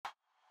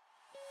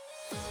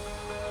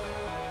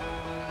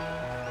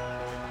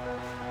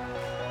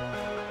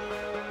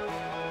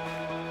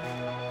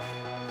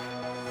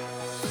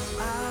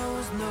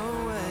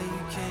no way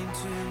you came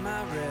to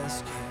my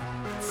rescue.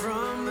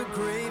 From the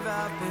grave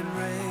I've been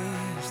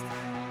raised.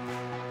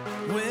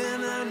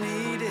 When I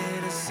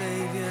needed a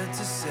savior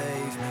to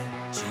save me,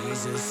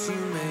 Jesus, you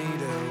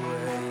made a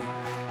way.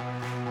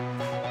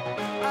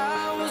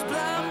 I was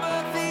blind,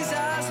 but these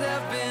eyes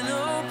have been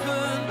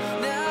opened.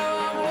 Now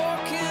I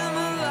walk in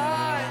the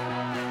light.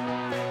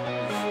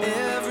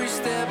 Every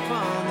step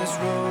on this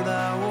road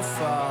I will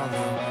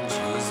follow.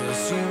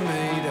 Jesus, you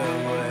made a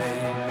way.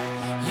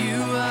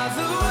 You are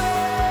the way.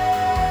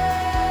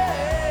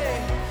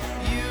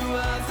 You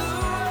are the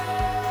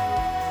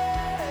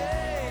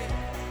way.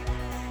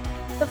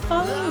 The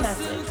following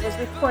message was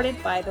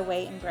recorded by The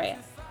Way in Brea.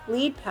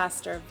 Lead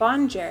pastor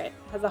Vaughn Jarrett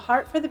has a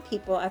heart for the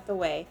people at The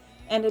Way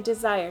and a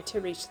desire to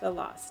reach the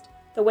lost.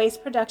 The Way's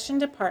production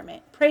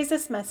department prays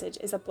this message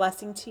is a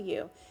blessing to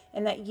you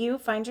and that you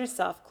find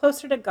yourself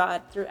closer to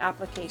God through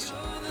application.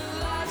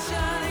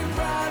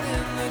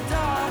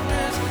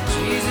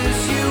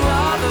 Jesus, you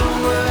are the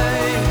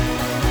way.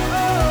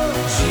 Oh,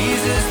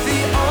 Jesus,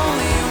 the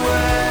only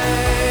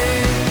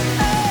way.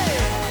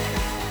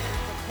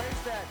 The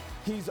place that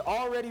he's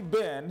already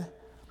been,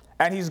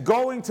 and he's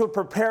going to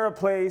prepare a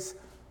place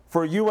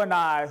for you and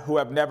I who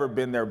have never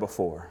been there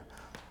before.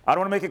 I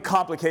don't want to make it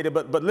complicated,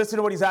 but listen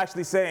to what he's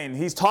actually saying.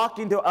 He's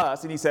talking to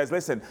us, and he says,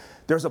 listen,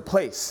 there's a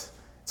place.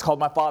 It's called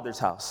my Father's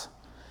house.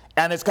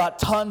 And it's got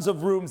tons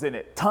of rooms in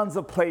it, tons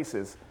of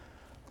places.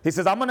 He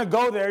says, I'm going to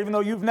go there even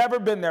though you've never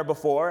been there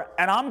before,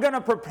 and I'm going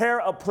to prepare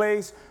a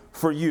place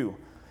for you.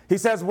 He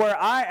says, where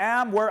I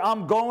am, where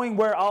I'm going,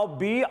 where I'll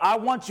be, I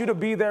want you to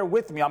be there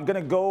with me. I'm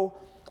going to go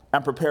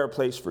and prepare a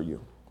place for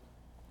you.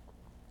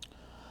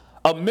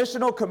 A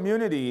missional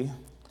community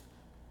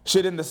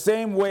should in the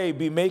same way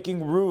be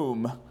making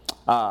room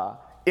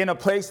in a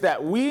place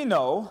that we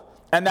know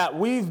and that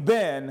we've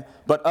been,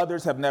 but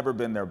others have never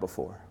been there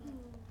before,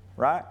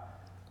 right?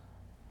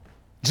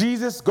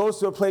 Jesus goes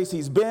to a place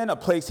he's been, a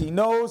place he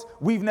knows.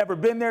 We've never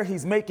been there.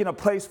 He's making a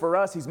place for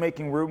us. He's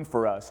making room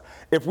for us.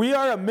 If we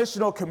are a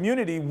missional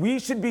community, we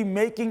should be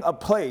making a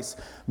place,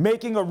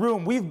 making a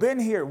room. We've been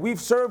here. We've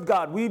served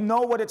God. We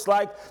know what it's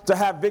like to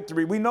have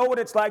victory. We know what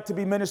it's like to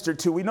be ministered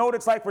to. We know what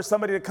it's like for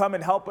somebody to come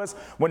and help us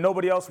when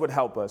nobody else would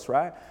help us,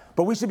 right?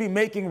 But we should be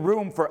making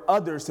room for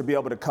others to be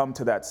able to come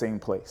to that same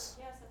place.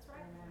 Yes, that's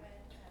right.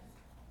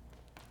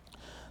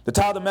 The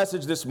title of the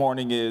message this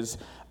morning is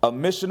A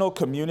Missional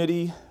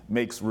Community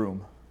Makes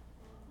Room.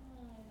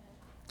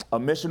 A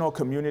missional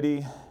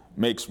community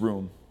makes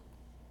room.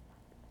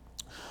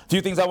 A few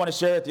things I want to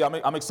share with you.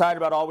 I'm excited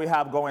about all we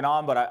have going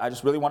on, but I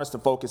just really want us to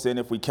focus in,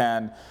 if we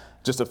can,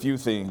 just a few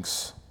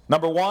things.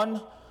 Number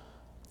one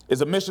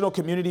is a missional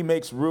community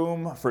makes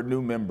room for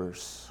new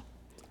members.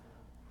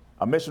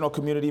 A missional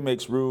community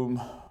makes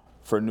room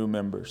for new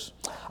members.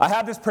 I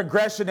have this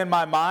progression in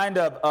my mind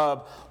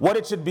of what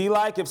it should be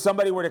like if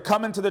somebody were to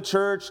come into the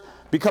church,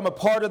 become a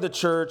part of the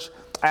church,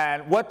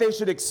 and what they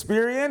should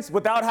experience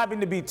without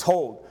having to be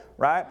told,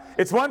 right?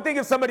 It's one thing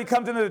if somebody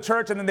comes into the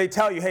church and then they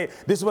tell you, hey,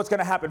 this is what's going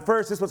to happen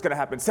first, this is what's going to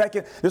happen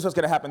second, this is what's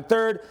going to happen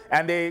third,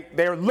 and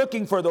they're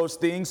looking for those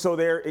things, so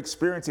they're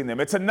experiencing them.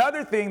 It's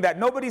another thing that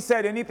nobody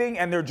said anything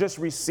and they're just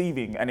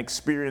receiving and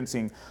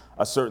experiencing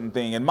a certain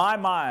thing. In my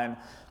mind,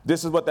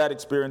 this is what that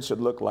experience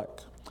should look like.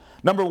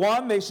 Number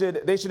one, they should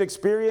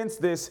experience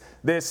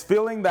this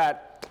feeling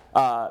that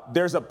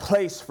there's a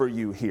place for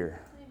you here.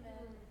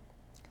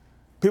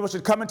 People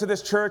should come into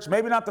this church,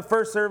 maybe not the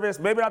first service,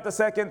 maybe not the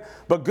second,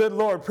 but good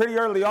Lord, pretty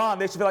early on,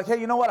 they should be like, hey,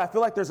 you know what? I feel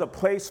like there's a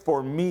place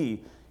for me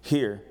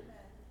here.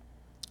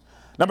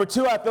 Number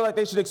two, I feel like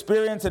they should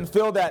experience and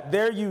feel that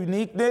their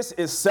uniqueness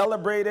is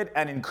celebrated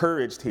and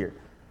encouraged here.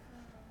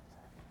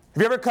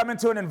 Have you ever come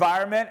into an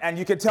environment and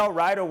you can tell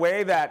right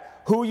away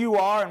that who you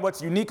are and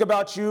what's unique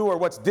about you or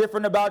what's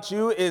different about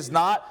you is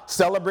not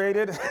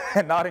celebrated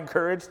and not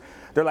encouraged?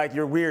 They're like,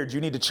 you're weird,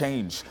 you need to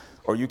change,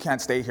 or you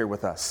can't stay here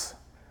with us.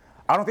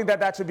 I don't think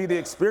that should be the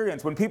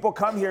experience. When people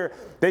come here,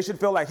 they should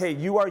feel like, hey,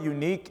 you are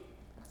unique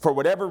for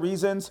whatever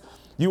reasons.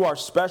 You are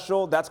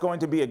special. That's going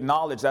to be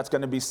acknowledged. That's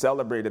going to be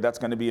celebrated. That's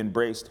going to be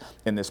embraced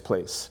in this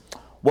place.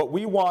 What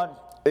we want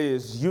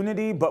is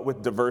unity, but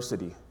with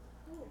diversity.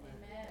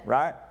 Amen.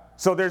 Right?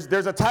 So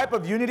there's a type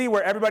of unity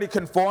where everybody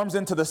conforms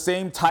into the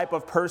same type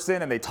of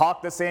person and they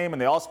talk the same and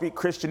they all speak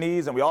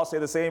Christianese and we all say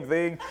the same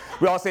thing.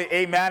 We all say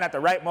amen at the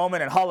right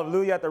moment and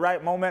hallelujah at the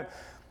right moment.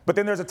 But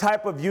then there's a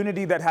type of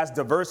unity that has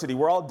diversity.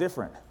 We're all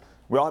different.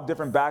 We all have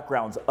different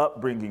backgrounds,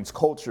 upbringings,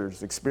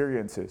 cultures,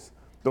 experiences.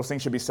 Those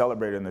things should be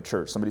celebrated in the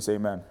church. Somebody say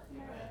amen.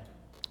 Amen.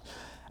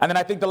 And then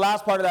I think the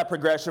last part of that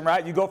progression,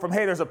 right? You go from,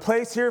 hey, there's a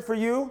place here for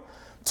you,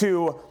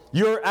 to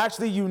you're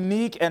actually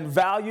unique and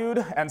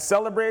valued and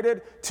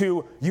celebrated,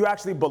 to you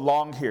actually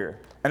belong here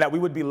and that we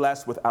would be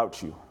less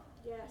without you.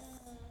 Yes.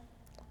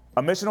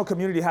 A missional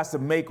community has to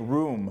make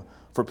room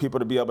for people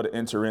to be able to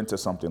enter into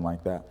something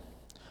like that.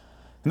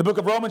 In the book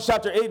of Romans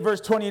chapter 8, verse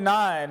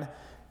 29,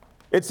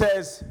 it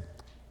says,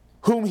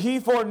 whom he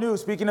foreknew,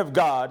 speaking of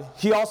God,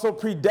 he also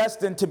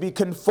predestined to be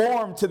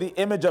conformed to the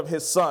image of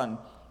his Son,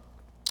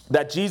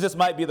 that Jesus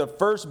might be the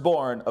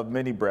firstborn of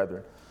many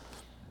brethren.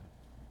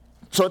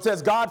 So it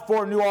says God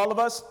foreknew all of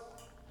us.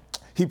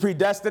 He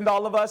predestined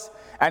all of us,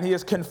 and he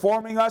is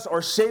conforming us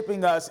or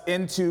shaping us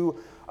into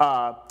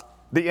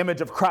the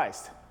image of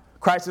Christ.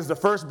 Christ is the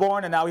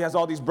firstborn, and now he has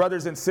all these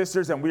brothers and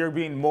sisters, and we're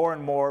being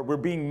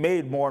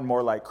made more and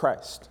more like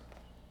Christ.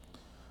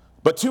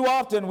 But too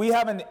often we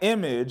have an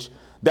image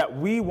that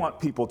we want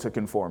people to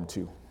conform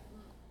to.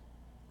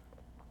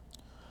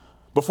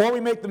 Before we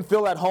make them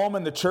feel at home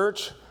in the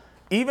church,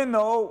 even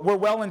though we're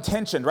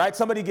well-intentioned, right?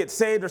 Somebody gets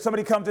saved or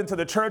somebody comes into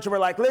the church and we're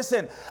like,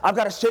 listen, I've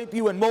got to shape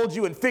you and mold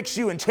you and fix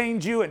you and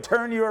change you and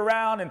turn you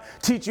around and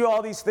teach you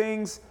all these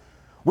things.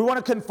 We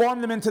want to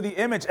conform them into the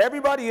image.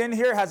 Everybody in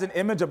here has an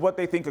image of what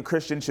they think a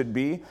Christian should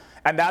be,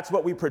 and that's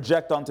what we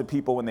project onto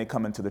people when they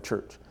come into the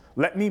church.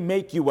 Let me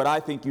make you what I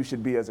think you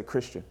should be as a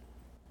Christian.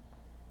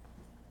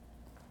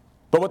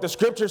 But what the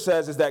scripture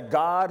says is that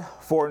God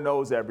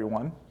foreknows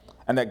everyone,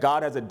 and that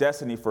God has a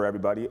destiny for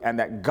everybody, and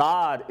that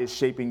God is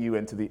shaping you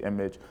into the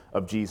image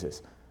of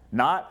Jesus.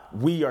 Not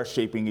we are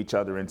shaping each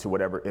other into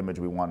whatever image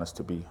we want us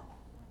to be.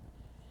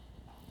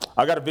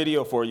 I got a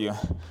video for you.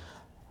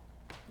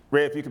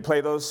 Ray, if you could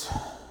play those.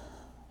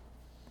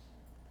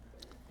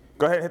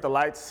 Go ahead and hit the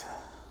lights.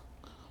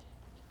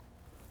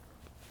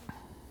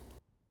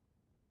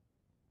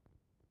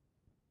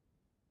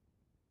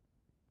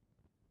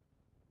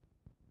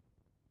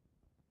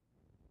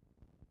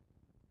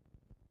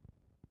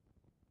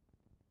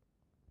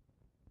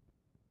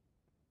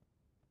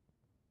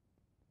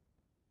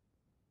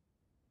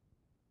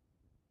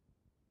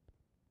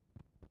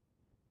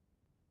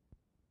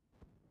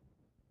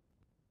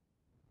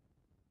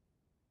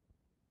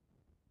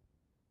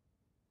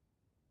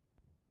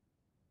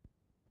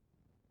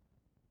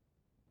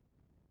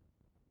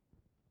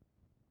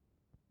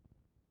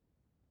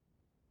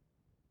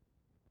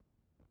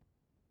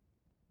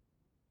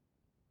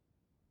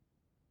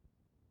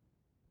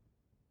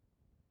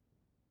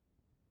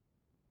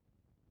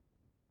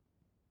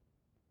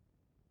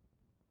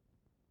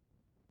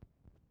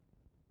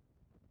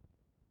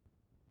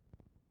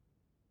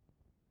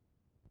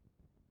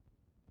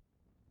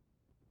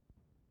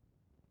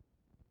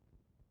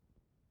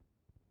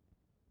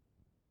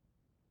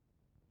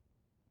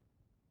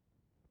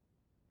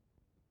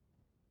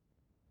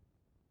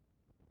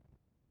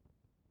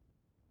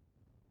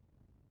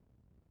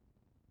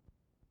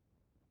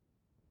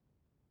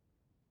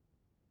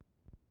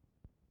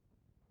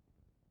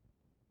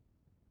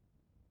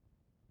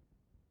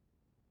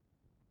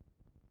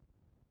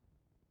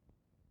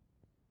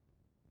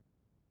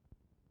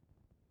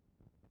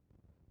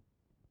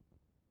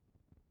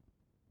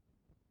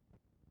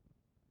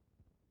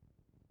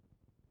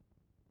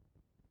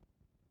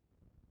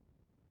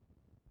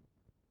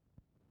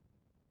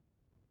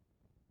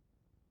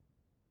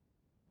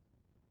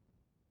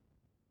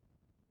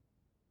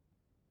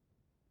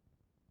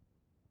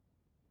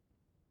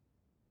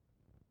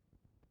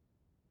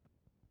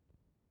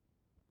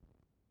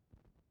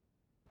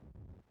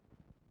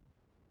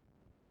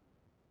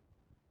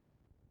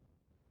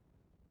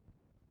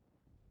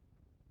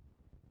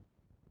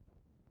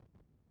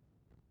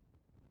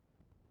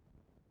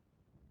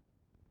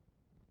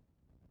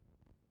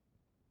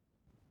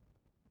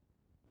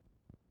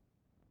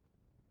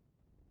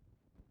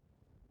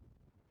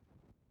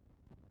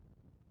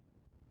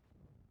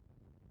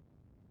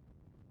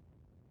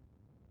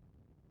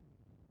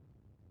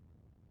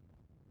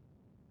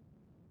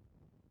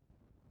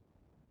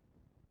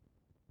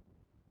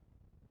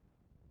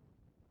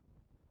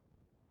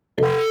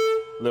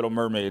 Little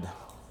Mermaid.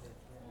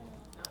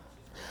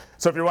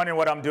 So if you're wondering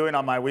what I'm doing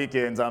on my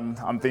weekends,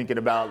 I'm thinking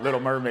about Little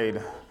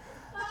Mermaid.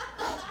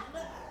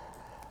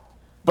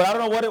 But I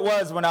don't know what it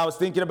was when I was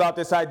thinking about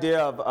this idea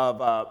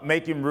of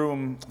making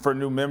room for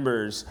new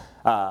members.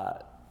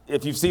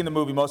 If you've seen the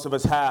movie, most of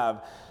us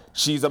have.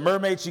 She's a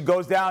mermaid. She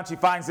goes down. She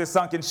finds this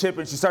sunken ship,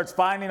 and she starts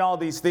finding all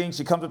these things.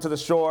 She comes up to the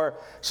shore.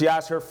 She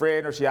asks her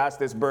friend, or she asks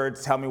this bird,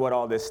 tell me what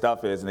all this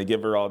stuff is. And they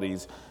give her all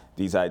these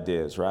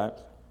ideas, right?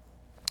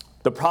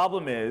 The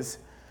problem is,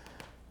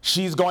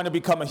 she's going to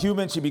become a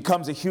human. She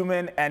becomes a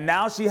human. And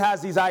now she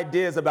has these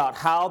ideas about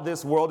how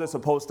this world is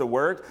supposed to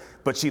work.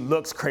 But she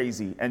looks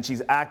crazy and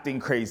she's acting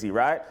crazy,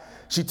 right?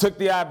 She took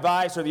the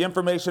advice or the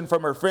information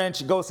from her friend.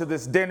 She goes to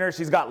this dinner.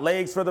 She's got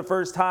legs for the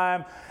first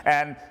time.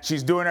 And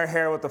she's doing her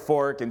hair with a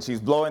fork. And she's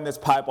blowing this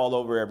pipe all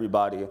over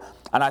everybody.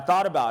 And I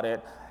thought about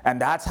it.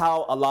 And that's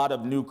how a lot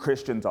of new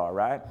Christians are,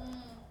 right?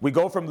 We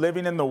go from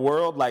living in the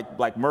world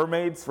like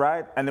mermaids,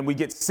 right? And then we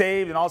get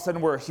saved, and all of a sudden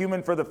we're a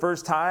human for the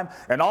first time.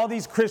 And all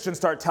these Christians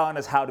start telling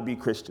us how to be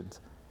Christians.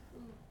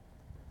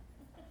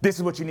 This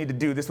is what you need to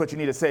do. This is what you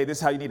need to say. This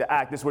is how you need to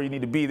act. This is where you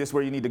need to be. This is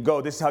where you need to go.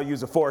 This is how you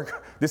use a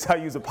fork. This is how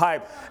you use a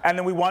pipe. And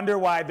then we wonder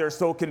why they're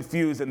so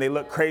confused and they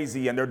look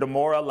crazy and they're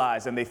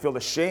demoralized and they feel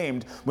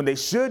ashamed when they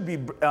should be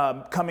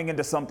coming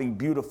into something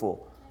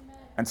beautiful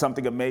and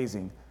something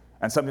amazing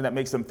and something that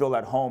makes them feel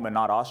at home and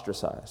not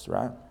ostracized,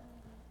 right?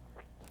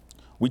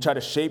 We try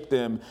to shape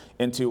them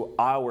into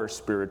our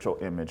spiritual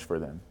image for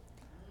them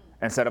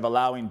instead of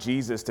allowing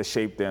Jesus to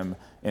shape them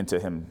into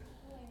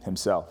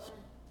himself.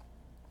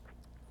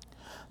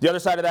 The other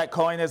side of that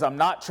coin is I'm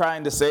not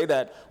trying to say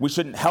that we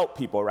shouldn't help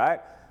people,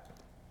 right?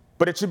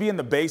 But it should be in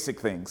the basic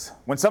things.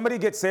 When somebody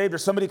gets saved or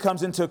somebody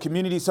comes into a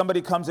community,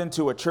 somebody comes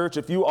into a church,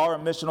 if you are a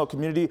missional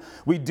community,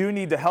 we do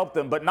need to help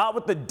them, but not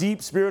with the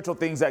deep spiritual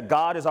things that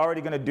God is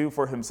already going to do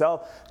for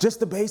himself. Just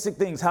the basic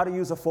things, how to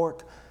use a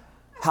fork,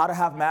 how to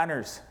have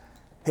manners.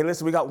 Hey,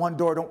 listen, we got one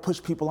door, don't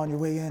push people on your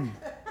way in.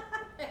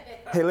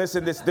 Hey,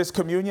 listen, this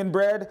communion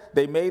bread,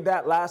 they made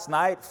that last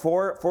night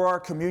for our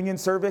communion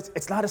service.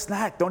 It's not a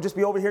snack. Don't just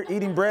be over here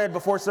eating bread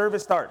before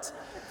service starts.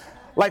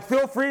 Like,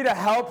 feel free to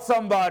help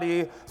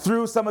somebody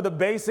through some of the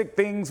basic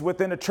things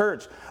within a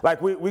church.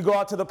 Like, we go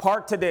out to the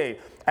park today,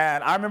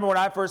 and I remember when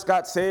I first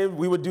got saved,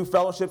 we would do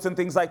fellowships and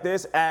things like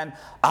this, and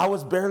I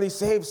was barely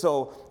saved.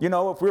 So, you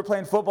know, if we were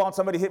playing football and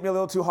somebody hit me a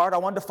little too hard, I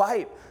wanted to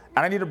fight.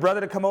 And I need a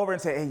brother to come over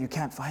and say, hey, you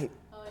can't fight.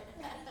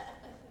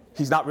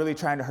 He's not really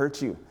trying to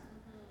hurt you.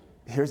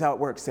 Here's how it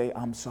works. Say,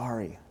 I'm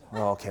sorry.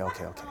 Oh, okay.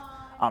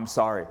 I'm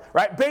sorry.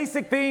 Right?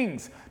 Basic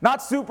things,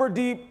 not super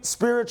deep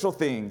spiritual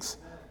things.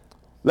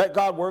 Let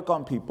God work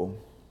on people.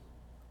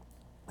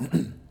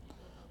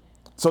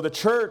 So the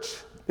church,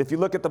 if you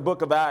look at the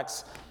book of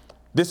Acts,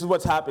 this is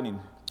what's happening.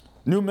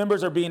 New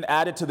members are being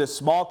added to this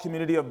small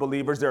community of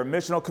believers. They're a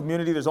missional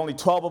community. There's only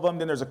 12 of them.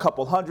 Then there's a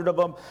couple hundred of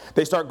them.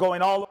 They start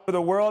going all over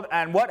the world.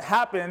 And what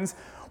happens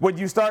when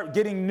you start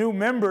getting new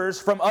members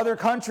from other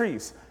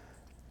countries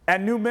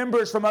and new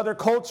members from other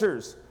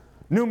cultures,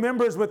 new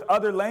members with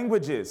other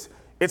languages?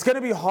 It's going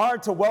to be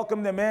hard to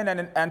welcome them in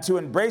and to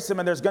embrace them,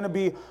 and there's going to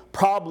be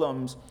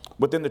problems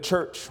within the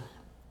church.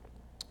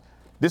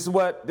 This is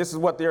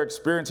what they're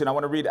experiencing. I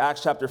want to read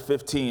Acts chapter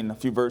 15, a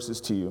few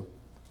verses to you.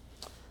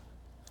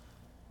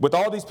 With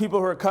all these people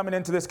who are coming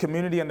into this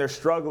community and they're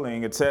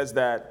struggling, it says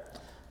that,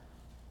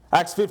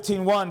 Acts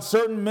 15:1,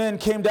 certain men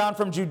came down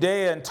from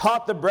Judea and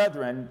taught the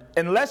brethren,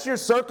 unless you're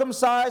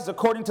circumcised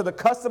according to the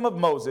custom of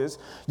Moses,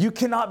 you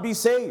cannot be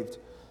saved.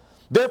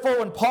 Therefore,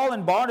 when Paul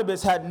and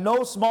Barnabas had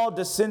no small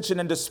dissension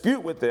and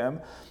dispute with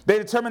them, they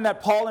determined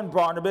that Paul and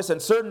Barnabas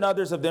and certain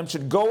others of them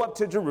should go up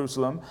to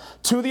Jerusalem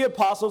to the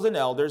apostles and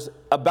elders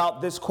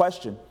about this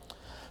question.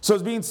 So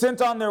as being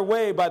sent on their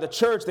way by the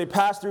church, they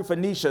passed through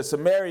Phoenicia,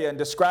 Samaria, and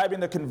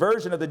describing the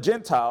conversion of the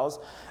Gentiles,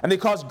 and they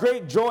caused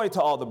great joy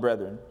to all the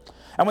brethren.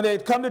 And when they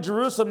had come to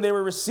Jerusalem, they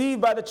were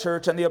received by the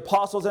church and the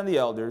apostles and the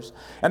elders,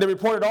 and they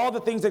reported all the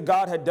things that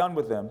God had done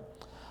with them.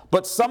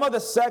 But some of the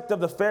sect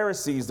of the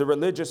Pharisees, the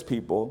religious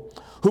people,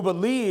 who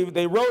believed,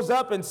 they rose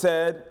up and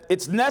said,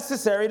 it's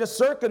necessary to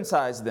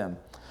circumcise them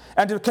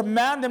and to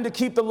command them to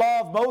keep the law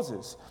of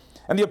Moses.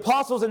 And the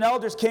apostles and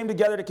elders came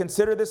together to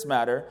consider this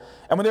matter.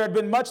 And when there had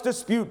been much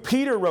dispute,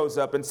 Peter rose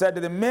up and said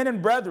to them, men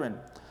and brethren,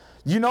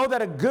 you know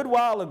that a good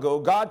while ago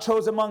God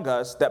chose among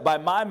us that by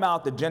my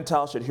mouth the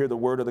Gentiles should hear the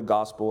word of the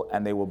gospel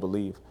and they will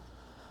believe.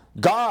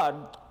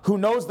 God, who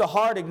knows the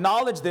heart,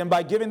 acknowledged them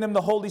by giving them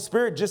the Holy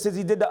Spirit just as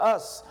he did to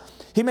us.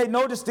 He made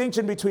no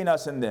distinction between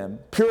us and them,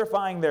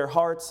 purifying their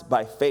hearts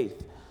by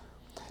faith.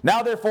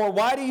 Now therefore,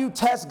 why do you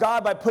test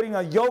God by putting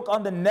a yoke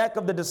on the neck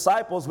of the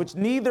disciples, which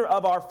neither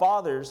of our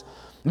fathers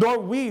nor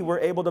we were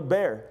able to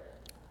bear?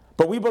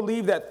 But we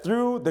believe that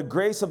through the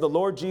grace of the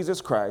Lord Jesus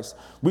Christ,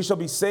 we shall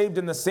be saved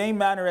in the same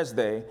manner as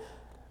they.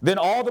 Then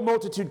all the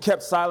multitude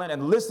kept silent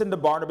and listened to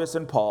Barnabas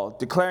and Paul,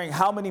 declaring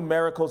how many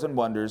miracles and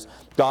wonders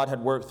God had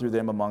worked through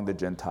them among the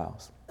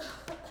Gentiles.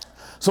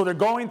 So they're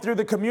going through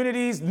the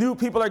communities, new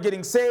people are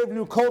getting saved,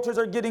 new cultures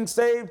are getting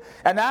saved,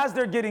 and as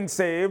they're getting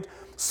saved,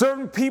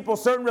 certain people,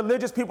 certain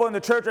religious people in the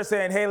church are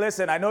saying, hey,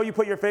 listen, I know you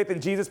put your faith in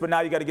Jesus, but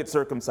now you got to get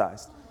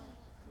circumcised.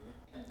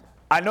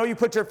 I know you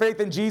put your faith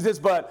in Jesus,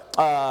 but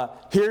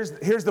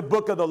here's the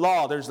book of the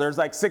law. There's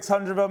like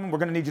 600 of them. We're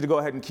going to need you to go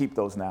ahead and keep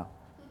those now.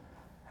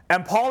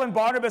 And Paul and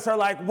Barnabas are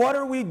like, what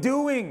are we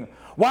doing?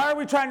 Why are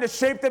we trying to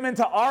shape them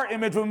into our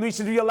image when we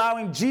should be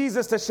allowing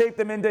Jesus to shape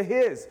them into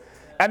his?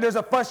 And there's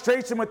a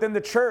frustration within the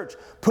church,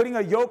 putting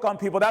a yoke on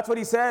people. That's what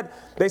he said.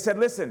 They said,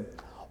 listen,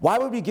 why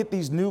would we get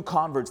these new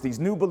converts, these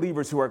new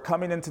believers who are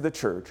coming into the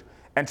church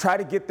and try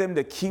to get them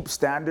to keep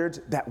standards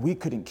that we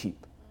couldn't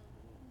keep?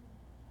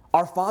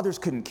 Our fathers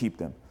couldn't keep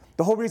them.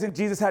 The whole reason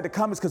Jesus had to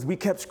come is because we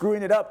kept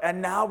screwing it up.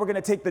 And now we're going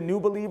to take the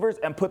new believers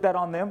and put that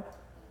on them?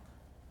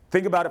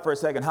 Think about it for a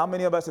second. How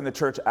many of us in the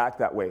church act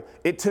that way?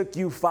 It took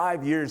you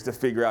 5 years to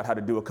figure out how to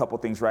do a couple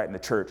things right in the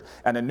church.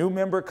 And a new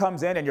member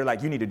comes in and you're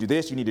like, you need to do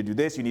this, you need to do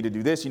this, you need to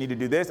do this, you need to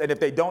do this. And if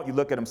they don't, you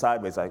look at them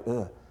sideways like,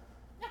 ugh.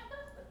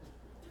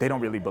 They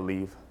don't really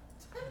believe.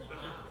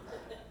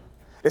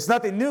 It's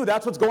nothing new.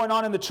 That's what's going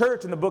on in the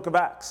church in the book of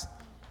Acts.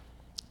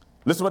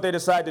 Listen to what they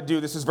decide to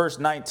do. This is verse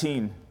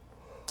 19.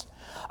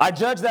 I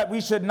judge that we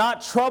should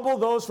not trouble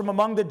those from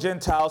among the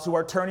Gentiles who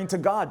are turning to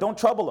God. Don't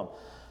trouble them.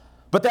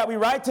 But that we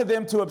write to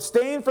them to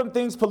abstain from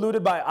things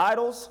polluted by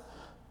idols,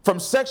 from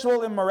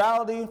sexual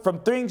immorality,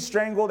 from things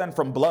strangled, and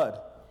from blood.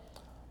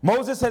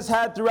 Moses has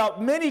had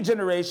throughout many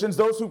generations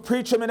those who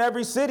preach him in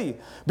every city,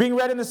 being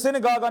read in the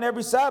synagogue on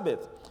every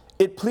Sabbath.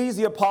 it pleased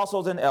the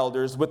apostles and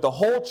elders with the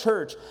whole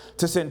church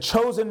to send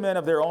chosen men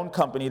of their own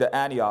company to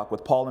Antioch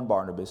with Paul and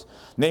Barnabas,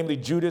 namely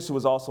Judas, who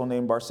was also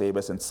named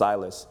Barsabas, and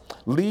Silas,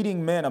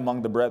 leading men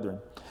among the brethren.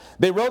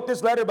 They wrote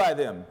this letter by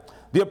them,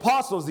 the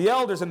apostles, the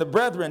elders, and the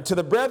brethren, to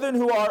the brethren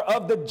who are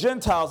of the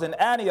Gentiles in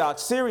Antioch,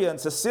 Syria, and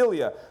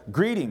Cilicia,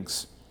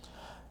 greetings.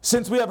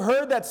 Since we have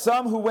heard that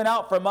some who went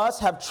out from us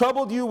have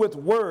troubled you with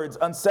words,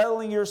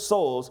 unsettling your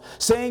souls,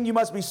 saying you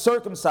must be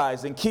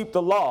circumcised and keep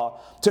the law,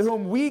 to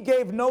whom we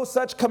gave no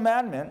such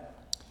commandment,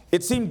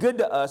 it seemed good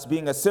to us,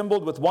 being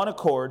assembled with one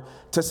accord,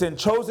 to send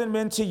chosen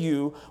men to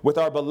you with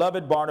our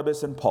beloved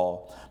Barnabas and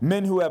Paul,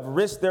 men who have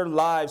risked their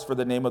lives for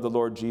the name of the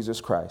Lord Jesus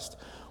Christ.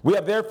 We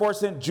have therefore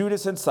sent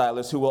Judas and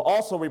Silas, who will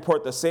also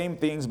report the same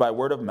things by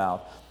word of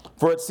mouth,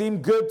 for it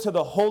seemed good to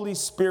the Holy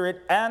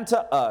Spirit and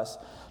to us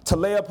to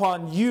lay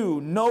upon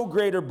you no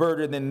greater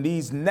burden than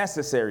these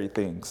necessary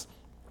things,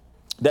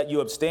 that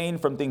you abstain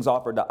from things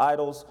offered to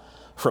idols,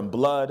 from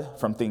blood,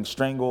 from things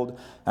strangled,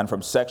 and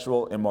from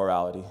sexual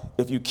immorality.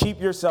 If you keep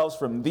yourselves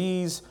from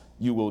these,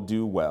 you will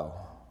do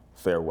well.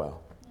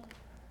 Farewell.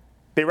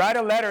 They write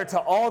a letter to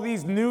all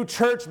these new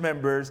church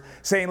members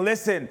saying,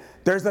 listen,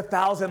 there's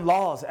 1,000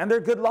 laws, and they're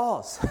good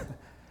laws.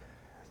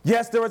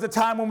 Yes, there was a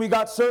time when we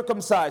got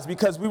circumcised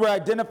because we were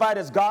identified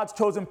as God's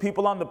chosen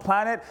people on the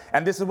planet,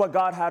 and this is what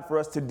God had for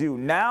us to do.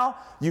 Now,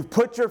 you've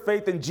put your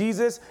faith in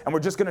Jesus, and we're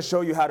just going to show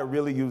you how to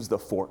really use the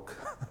fork.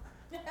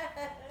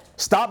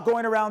 Stop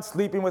going around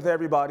sleeping with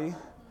everybody.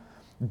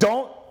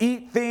 Don't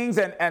eat things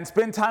and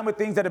spend time with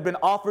things that have been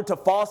offered to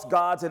false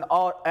gods and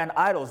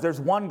idols.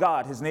 There's one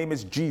God. His name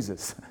is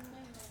Jesus.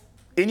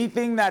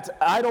 Anything that's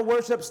idol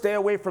worship, stay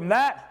away from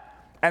that.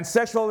 And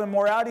sexual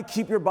immorality,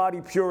 keep your body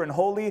pure and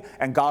holy,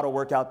 and God will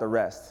work out the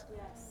rest.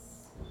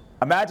 Yes.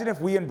 Imagine if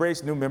we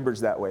embrace new members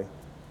that way.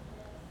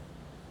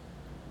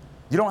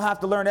 You don't have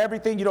to learn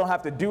everything. You don't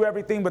have to do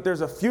everything, but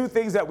there's a few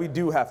things that we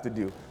do have to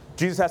do.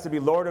 Jesus has to be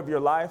Lord of your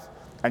life,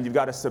 and you've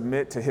got to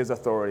submit to his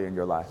authority in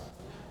your life.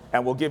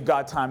 And we'll give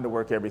God time to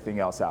work everything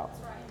else out.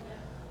 Right.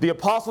 The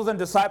apostles and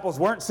disciples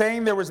weren't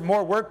saying there was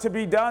more work to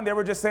be done. They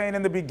were just saying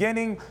in the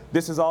beginning,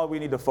 this is all we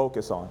need to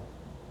focus on.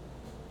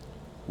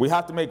 We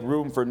have to make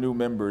room for new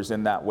members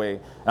in that way.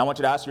 And I want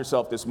you to ask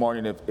yourself this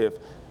morning,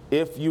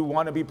 if you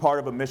want to be part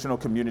of a missional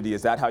community,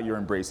 is that how you're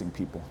embracing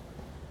people?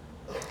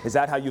 Is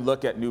that how you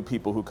look at new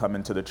people who come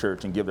into the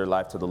church and give their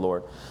life to the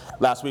Lord?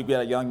 Last week we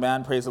had a young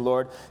man, praise the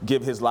Lord,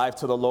 give his life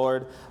to the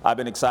Lord. I've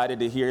been excited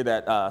to hear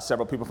that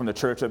several people from the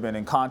church have been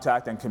in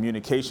contact and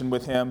communication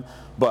with him.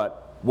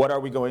 But what are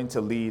we going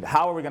to lead?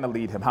 How are we going to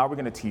lead him? How are we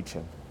going to teach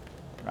him?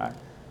 Right?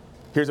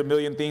 Here's a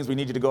million things. We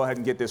need you to go ahead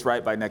and get this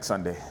right by next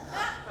Sunday.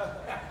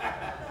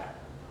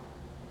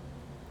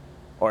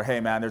 Or,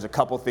 hey, man, there's a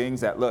couple things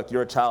that, look,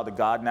 you're a child of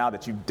God now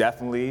that you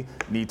definitely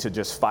need to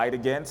just fight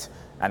against,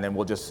 and then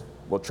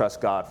we'll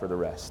trust God for the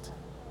rest.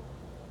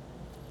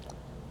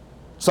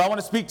 So I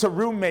want to speak to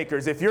room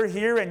makers. If you're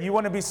here and you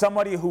want to be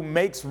somebody who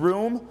makes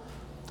room,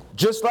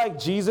 just like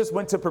Jesus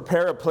went to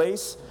prepare a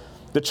place,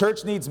 the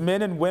church needs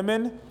men and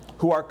women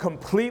who are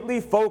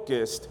completely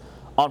focused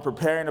on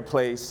preparing a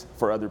place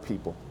for other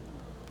people,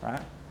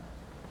 right?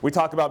 We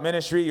talk about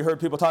ministry. You heard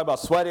people talk about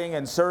sweating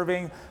and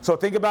serving. So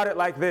think about it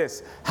like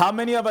this. How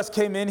many of us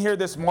came in here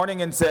this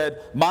morning and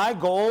said, my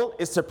goal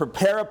is to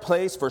prepare a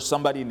place for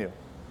somebody new?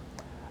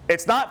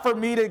 It's not for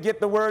me to get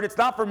the word. It's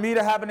not for me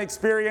to have an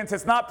experience.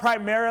 It's not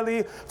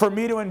primarily for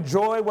me to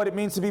enjoy what it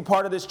means to be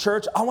part of this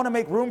church. I want to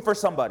make room for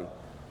somebody.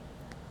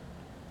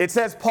 It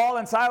says Paul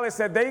and Silas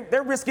said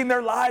they're risking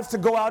their lives to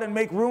go out and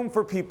make room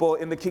for people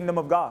in the kingdom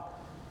of God.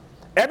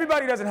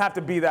 Everybody doesn't have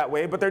to be that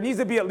way, but there needs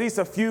to be at least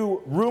a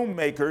few room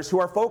makers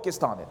who are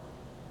focused on it.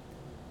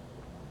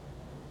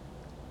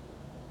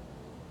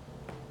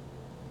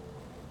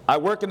 I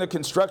work in the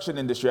construction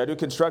industry. I do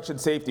construction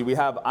safety. We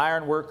have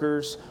iron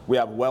workers. We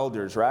have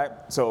welders, right?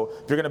 So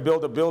if you're going to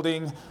build a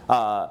building,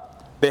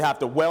 they have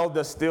to weld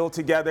the steel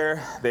together.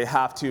 They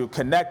have to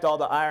connect all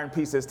the iron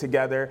pieces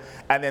together.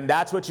 And then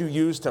that's what you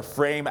use to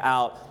frame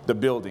out the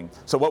building.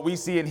 So what we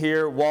see in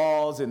here,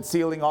 walls and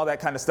ceiling, all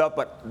that kind of stuff.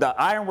 But the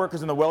iron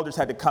workers and the welders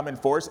had to come in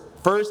first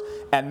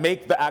and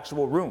make the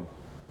actual room.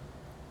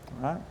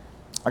 All right?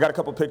 I got a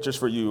couple pictures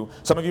for you.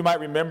 Some of you might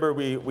remember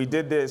we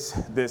did this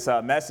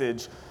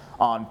message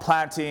on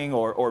planting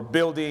or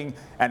building.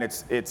 And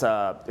it's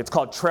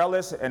called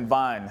trellis and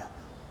vine.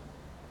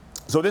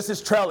 So this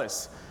is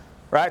trellis.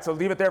 Right, so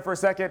leave it there for a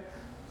second.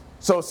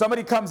 So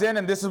somebody comes in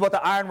and this is what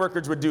the iron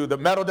workers would do. The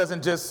metal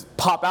doesn't just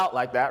pop out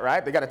like that,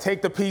 right? They got to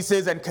take the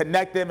pieces and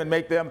connect them and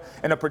make them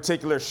in a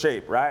particular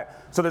shape, right?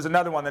 So there's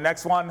another one. The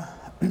next one,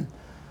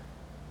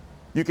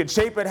 you can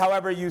shape it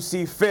however you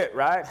see fit,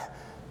 right?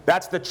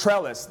 That's the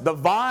trellis. The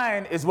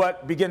vine is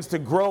what begins to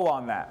grow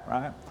on that,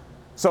 right?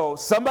 So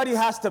somebody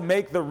has to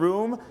make the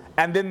room,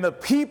 and then the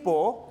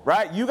people,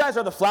 right? You guys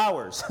are the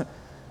flowers.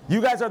 You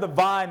guys are the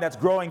vine that's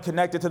growing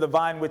connected to the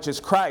vine, which is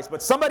Christ.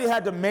 But somebody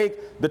had to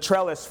make the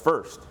trellis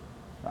first.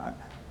 Right?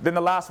 Then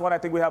the last one, I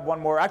think we have one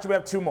more. Actually, we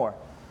have two more.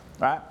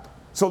 Right?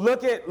 So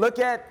look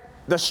at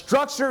the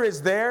structure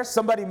is there.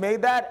 Somebody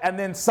made that. And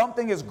then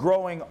something is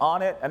growing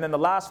on it. And then the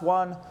last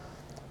one,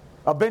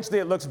 Eventually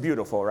it looks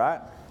beautiful,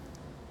 right?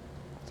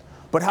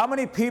 But how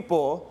many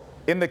people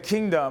in the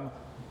kingdom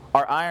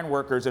are iron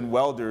workers and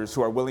welders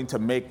who are willing to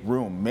make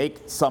room,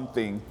 make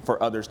something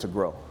for others to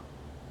grow?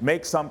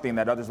 Make something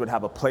that others would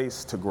have a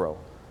place to grow.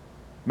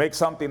 Make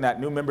something that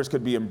new members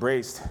could be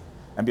embraced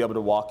and be able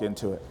to walk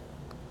into it.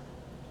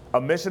 A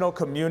missional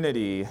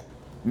community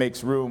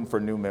makes room for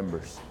new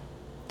members,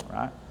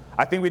 right?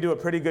 I think we do a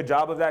pretty good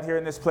job of that here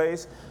in this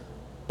place,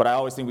 but I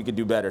always think we could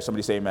do better.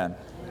 Somebody say amen.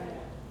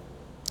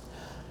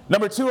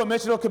 Number 2, a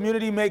missional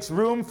community makes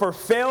room for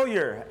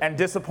failure and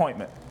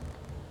disappointment.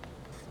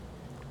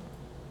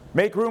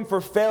 Make room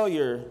for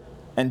failure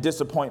and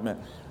disappointment.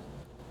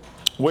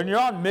 When you're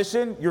on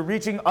mission, you're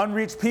reaching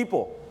unreached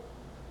people.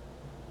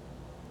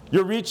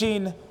 You're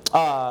reaching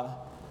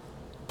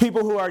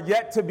people who are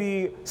yet to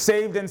be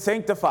saved and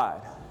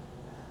sanctified.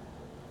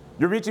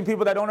 You're reaching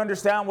people that don't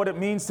understand what it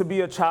means to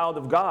be a child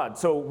of God.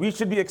 So we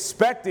should be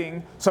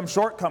expecting some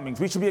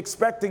shortcomings. We should be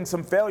expecting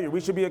some failure.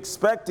 We should be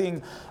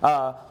expecting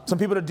some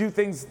people to do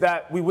things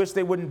that we wish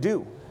they wouldn't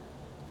do.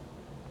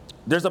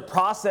 There's a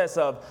process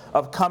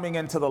of coming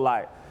into the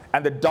light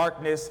and the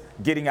darkness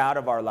getting out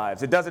of our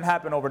lives. It doesn't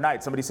happen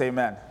overnight. Somebody say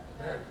amen.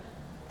 Amen.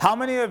 How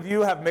many of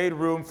you have made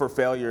room for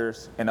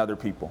failures in other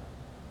people?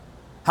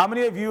 How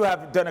many of you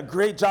have done a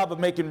great job of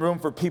making room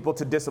for people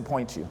to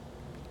disappoint you?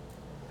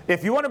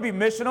 If you want to be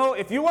missional,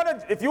 if you want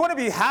to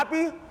be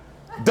happy,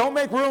 don't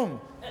make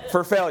room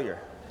for failure.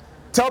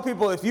 Tell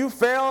people if you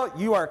fail,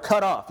 you are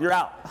cut off. You're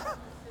out.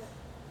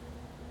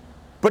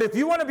 But if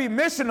you want to be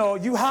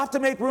missional, you have to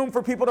make room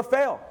for people to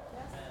fail.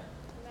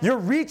 You're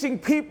reaching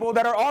people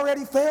that are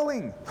already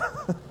failing.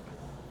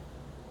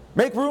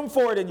 Make room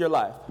for it in your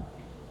life.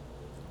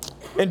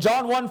 In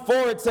John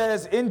 1:4 it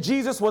says, "In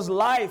Jesus was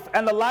life,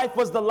 and the life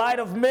was the light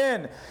of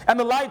men. And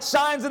the light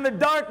shines in the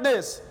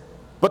darkness,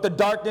 but the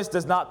darkness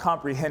does not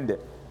comprehend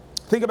it."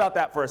 Think about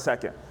that for a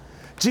second.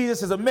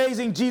 Jesus is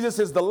amazing. Jesus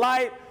is the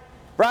light,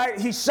 right?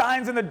 He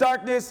shines in the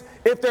darkness.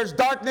 If there's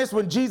darkness,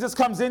 when Jesus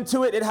comes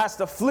into it, it has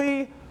to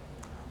flee.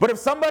 But if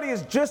somebody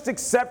is just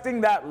accepting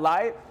that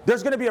light,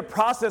 there's going to be a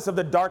process of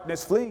the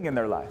darkness fleeing in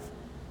their life.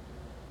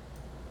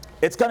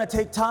 It's going to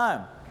take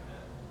time.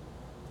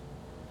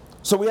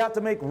 So we have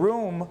to make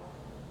room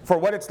for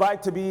what it's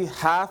like to be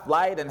half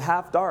light and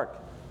half dark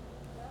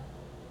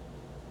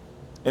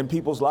in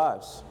people's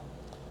lives.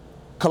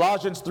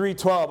 Colossians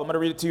 3:12, I'm going to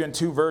read it to you in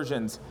 2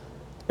 versions.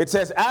 It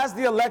says, "As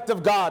the elect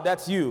of God,"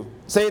 that's you.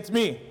 Say it's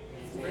me.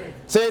 It's me.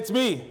 Say it's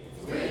me.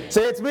 It's me.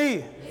 Say it's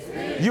me.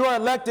 You are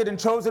elected and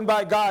chosen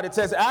by God. It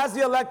says, "As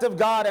the elect of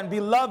God and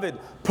beloved,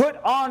 put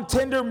on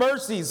tender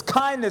mercies,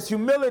 kindness,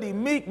 humility,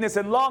 meekness,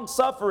 and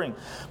long-suffering,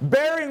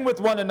 bearing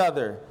with one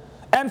another,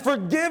 and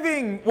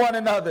forgiving one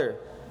another.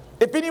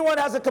 If anyone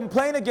has a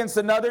complaint against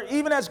another,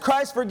 even as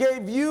Christ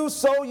forgave you,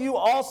 so you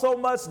also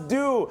must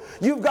do."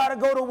 You've got to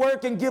go to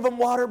work and give them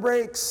water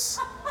breaks.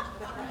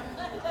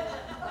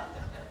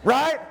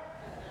 Right?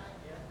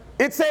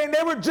 It's saying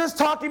they were just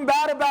talking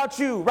bad about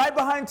you right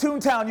behind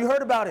Toontown. You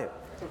heard about it.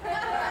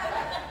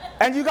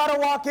 And you got to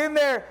walk in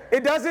there.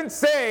 It doesn't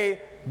say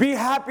be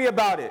happy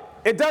about it.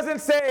 It doesn't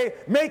say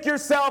make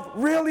yourself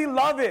really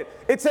love it.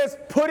 It says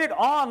put it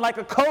on like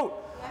a coat.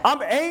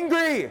 I'm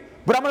angry,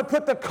 but I'm going to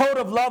put the coat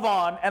of love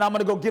on and I'm going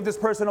to go give this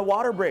person a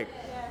water break.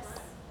 Yes.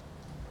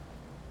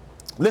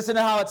 Listen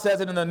to how it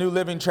says it in the New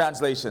Living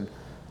Translation.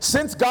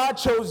 "Since God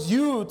chose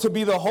you to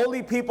be the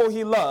holy people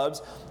he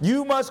loves,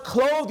 you must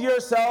clothe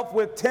yourself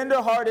with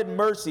tender-hearted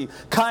mercy,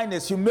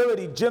 kindness,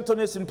 humility,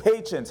 gentleness, and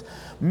patience.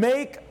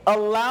 Make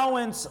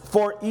allowance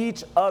for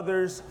each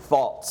other's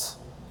faults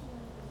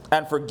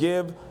and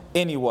forgive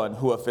anyone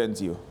who offends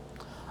you."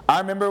 I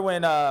remember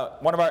when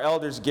one of our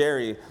elders,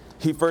 Gary,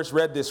 he first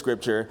read this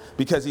scripture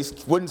because he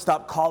wouldn't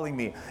stop calling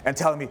me and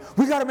telling me,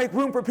 we got to make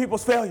room for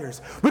people's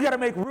failures. We got to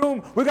make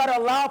room. We got to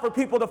allow for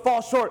people to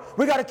fall short.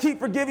 We got to keep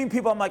forgiving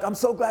people. I'm like, I'm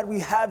so glad we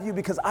have you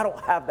because I don't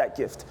have that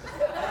gift.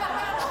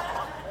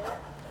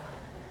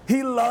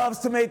 He loves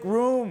to make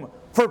room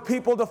for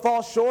people to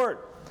fall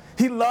short.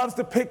 He loves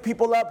to pick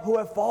people up who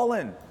have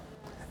fallen.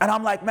 And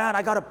I'm like, man,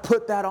 I got to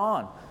put that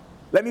on.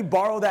 Let me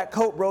borrow that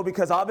coat, bro,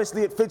 because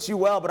obviously it fits you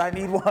well, but I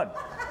need one.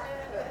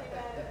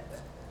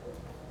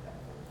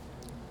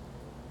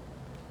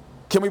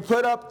 Can we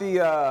put up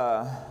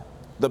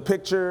the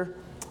picture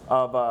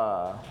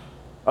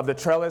of the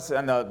trellis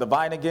and the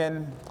vine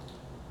again?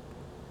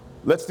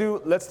 Let's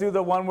do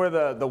the one where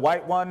the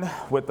white one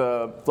with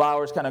the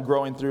flowers kind of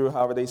growing through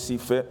however they see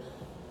fit.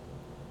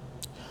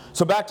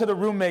 So back to the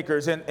room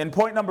makers. And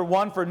point number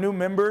 1 for new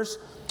members,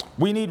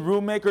 we need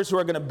room makers who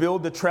are going to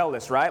build the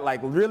trellis, right? Like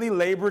really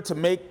labor to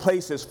make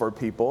places for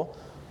people.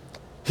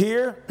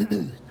 Here,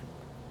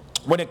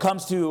 when it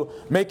comes to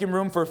making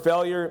room for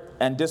failure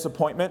and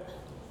disappointment,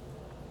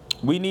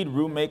 we need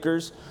room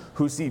makers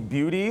who see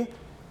beauty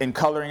in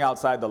coloring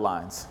outside the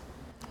lines,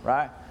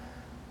 right?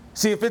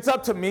 See, if it's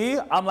up to me,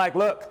 I'm like,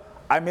 look,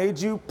 I made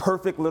you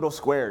perfect little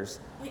squares.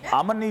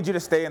 I'm going to need you to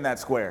stay in that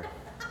square.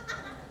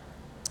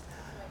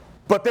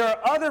 But there are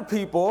other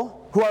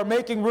people who are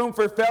making room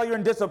for failure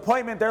and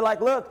disappointment. They're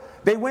like,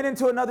 look, they went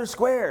into another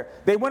square.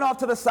 They went off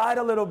to the side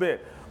a little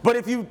bit. But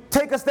if you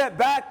take a step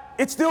back,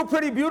 it's still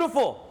pretty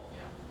beautiful.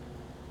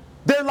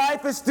 Their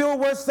life is still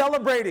worth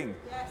celebrating.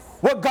 Yes.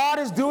 What God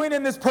is doing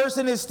in this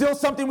person is still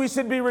something we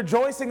should be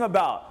rejoicing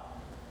about.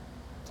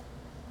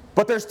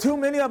 But there's too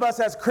many of us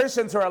as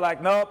Christians who are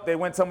like, nope, they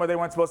went somewhere they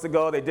weren't supposed to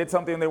go. They did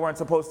something they weren't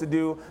supposed to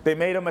do. They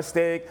made a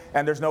mistake,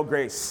 and there's no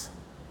grace.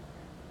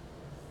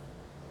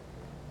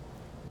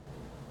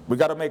 We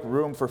got to make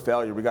room for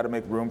failure. We got to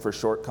make room for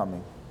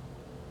shortcoming.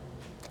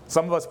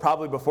 Some of us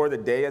probably before the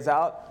day is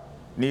out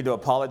need to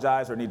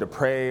apologize or need to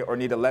pray or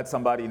need to let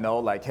somebody know,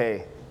 like,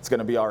 hey, it's going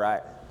to be all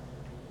right.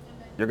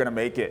 You're going to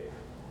make it.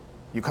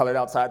 You colored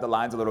outside the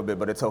lines a little bit,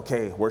 but it's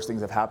okay. Worse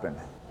things have happened.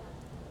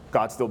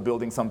 God's still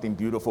building something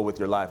beautiful with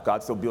your life.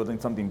 God's still building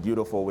something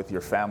beautiful with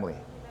your family.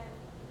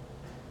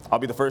 I'll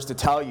be the first to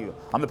tell you,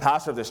 I'm the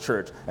pastor of this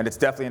church, and it's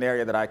definitely an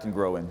area that I can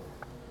grow in.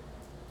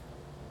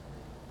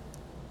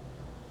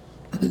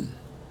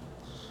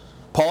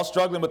 Paul's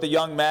struggling with a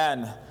young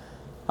man.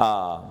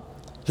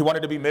 He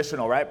wanted to be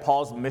missional, right?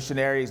 Paul's a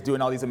missionary. He's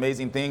doing all these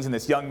amazing things, and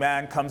this young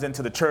man comes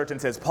into the church and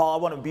says, Paul,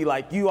 I want to be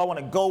like you. I want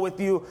to go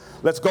with you.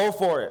 Let's go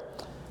for it.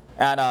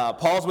 And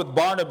Paul's with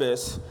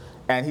Barnabas,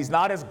 and he's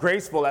not as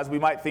graceful as we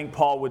might think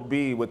Paul would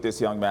be with this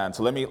young man.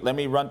 So let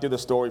me run through the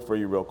story for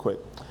you real quick.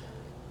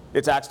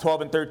 It's Acts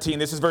 12 and 13.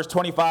 This is verse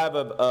 25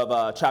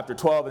 of chapter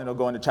 12, and it'll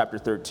go into chapter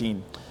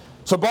 13.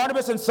 So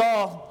Barnabas and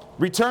Saul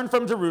returned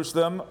from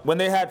Jerusalem when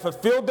they had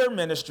fulfilled their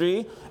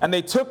ministry, and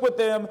they took with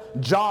them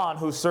John,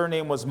 whose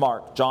surname was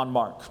Mark, John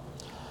Mark.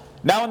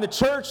 Now in the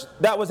church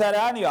that was at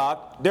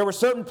Antioch, there were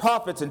certain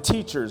prophets and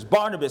teachers,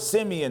 Barnabas,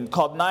 Simeon,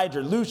 called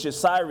Niger, Lucius,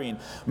 Cyrene,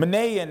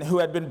 Manaen, who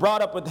had been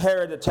brought up with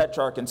Herod the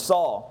Tetrarch, and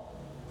Saul.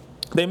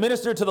 They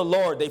ministered to the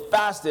Lord. They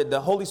fasted.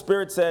 The Holy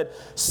Spirit said,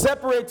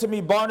 separate to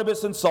me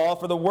Barnabas and Saul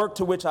for the work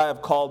to which I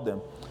have called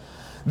them.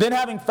 Then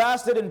having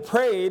fasted and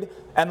prayed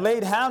and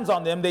laid hands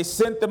on them, they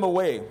sent them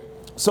away.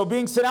 So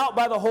being sent out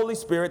by the Holy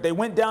Spirit, they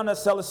went down to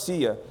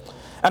Cilicia.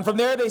 And from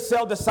there they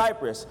sailed to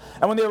Cyprus.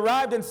 And when they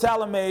arrived in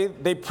Salome,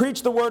 they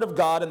preached the word of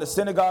God in the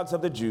synagogues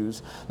of the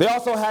Jews. They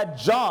also had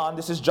John,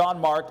 this is John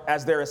Mark,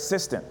 as their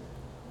assistant.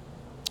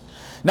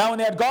 Now when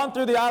they had gone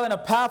through the island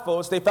of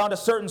Paphos, they found a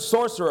certain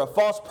sorcerer, a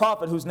false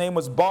prophet, whose name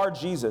was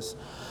Bar-Jesus,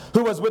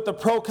 who was with the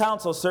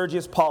proconsul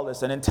Sergius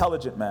Paulus, an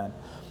intelligent man.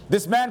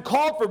 This man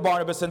called for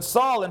Barnabas and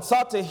Saul and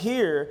sought to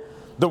hear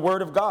the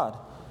word of God.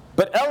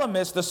 But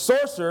Elymas, the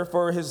sorcerer,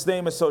 for his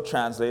name is so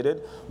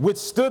translated,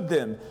 withstood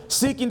them,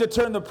 seeking to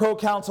turn the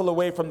proconsul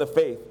away from the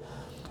faith.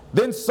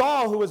 Then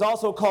Saul, who is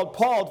also called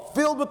Paul,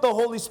 filled with the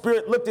Holy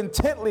Spirit, looked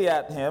intently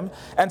at him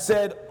and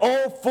said,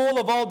 O full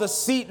of all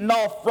deceit and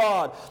all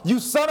fraud, you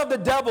son of the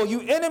devil,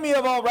 you enemy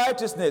of all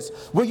righteousness,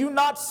 will you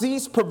not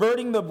cease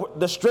perverting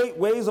the straight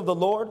ways of the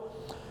Lord?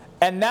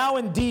 And now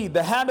indeed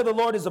the hand of the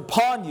Lord is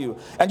upon you,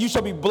 and you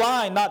shall be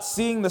blind, not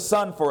seeing the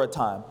sun for a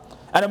time.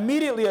 And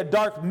immediately a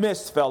dark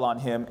mist fell on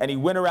him, and he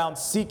went around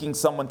seeking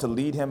someone to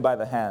lead him by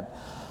the hand.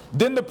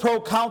 Then the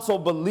proconsul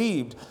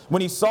believed when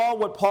he saw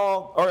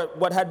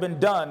what had been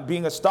done,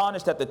 being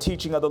astonished at the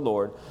teaching of the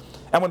Lord.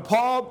 And when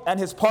Paul and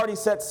his party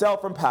set sail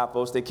from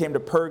Paphos, they came to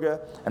Perga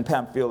and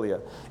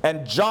Pamphylia.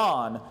 And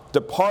John,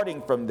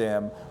 departing from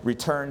them,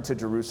 returned to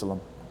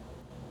Jerusalem.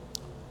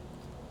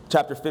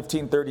 Chapter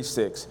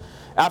 15:36.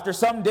 After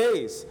some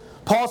days,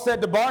 Paul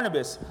said to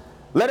Barnabas,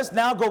 let us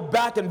now go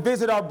back and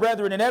visit our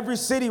brethren in every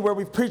city where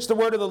we've preached the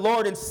word of the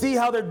Lord and see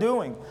how they're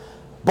doing.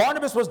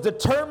 Barnabas was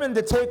determined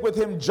to take with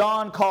him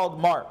John called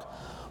Mark.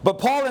 But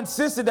Paul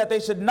insisted that they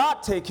should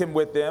not take him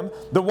with them,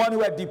 the one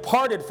who had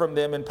departed from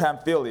them in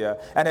Pamphylia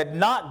and had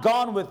not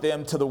gone with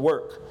them to the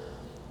work.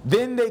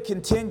 Then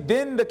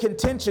the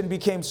contention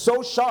became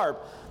so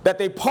sharp that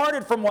they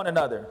parted from one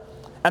another.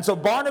 And so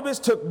Barnabas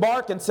took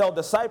Mark and sailed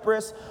to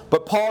Cyprus,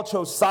 but Paul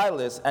chose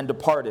Silas and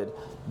departed,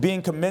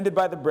 being commended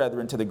by the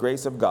brethren to the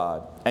grace of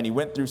God. And he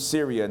went through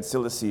Syria and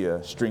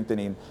Cilicia,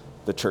 strengthening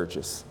the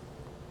churches.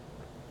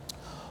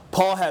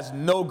 Paul has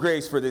no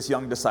grace for this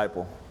young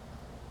disciple.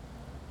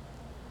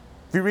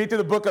 If you read through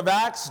the book of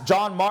Acts,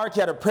 John Mark, he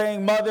had a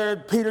praying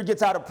mother. Peter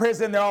gets out of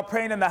prison. They're all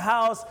praying in the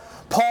house.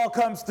 Paul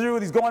comes through.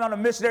 He's going on a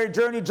missionary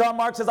journey. John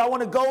Mark says, I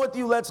want to go with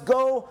you. Let's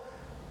go.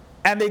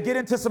 And they get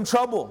into some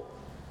trouble.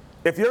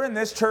 If you're in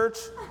this church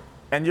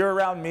and you're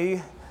around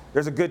me,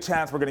 there's a good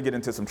chance we're going to get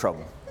into some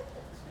trouble.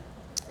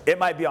 It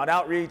might be on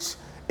outreach.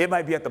 It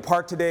might be at the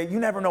park today. You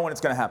never know when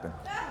it's going to happen.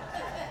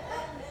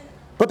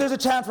 But there's a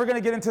chance we're going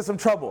to get into some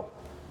trouble.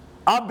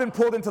 I've been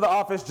pulled into the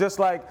office just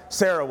like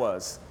Sarah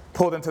was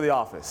pulled into the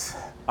office.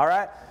 All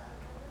right?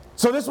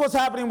 So this was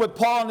happening with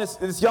Paul and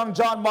this young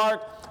John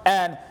Mark,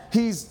 and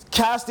he's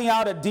casting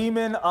out a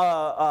demon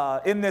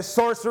in this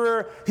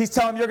sorcerer. He's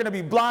telling him, you're going to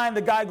be blind.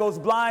 The guy goes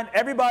blind.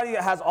 Everybody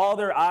has all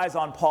their eyes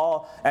on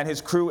Paul and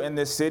his crew in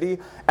this city.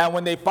 And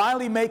when they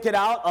finally make it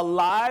out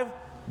alive,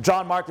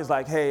 John Mark is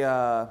like, hey,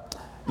 I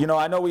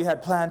know we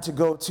had planned to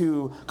go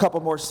to a couple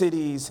more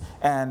cities,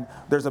 and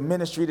there's a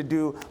ministry to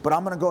do, but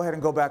I'm going to go ahead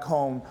and go back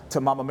home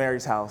to Mama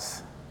Mary's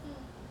house.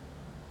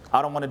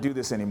 I don't want to do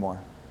this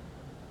anymore.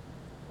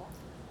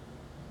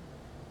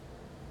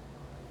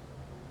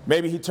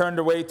 Maybe he turned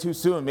away too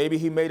soon. Maybe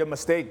he made a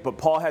mistake, but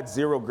Paul had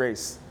zero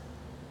grace.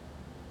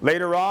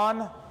 Later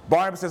on,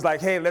 Barnabas is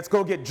like, hey, let's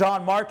go get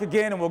John Mark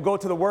again and we'll go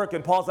to the work.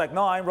 And Paul's like,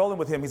 no, I ain't rolling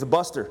with him. He's a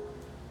buster.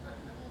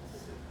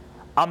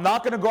 I'm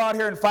not going to go out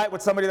here and fight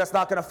with somebody that's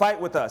not going to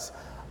fight with us.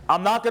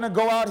 I'm not going to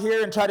go out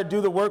here and try to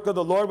do the work of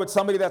the Lord with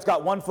somebody that's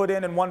got 1 foot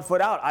in and 1 foot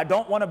out. I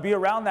don't want to be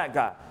around that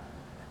guy.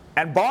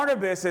 And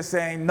Barnabas is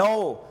saying,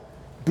 no,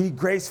 be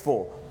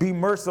graceful, be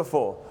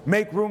merciful,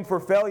 make room for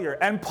failure.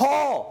 And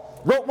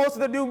Paul wrote most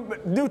of the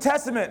New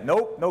Testament.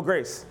 Nope, no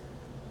grace.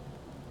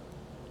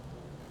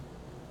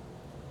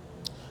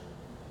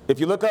 If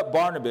you look up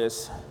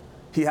Barnabas,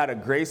 he had a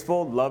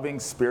graceful, loving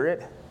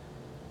spirit.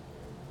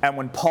 And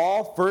when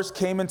Paul first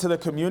came into the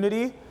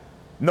community,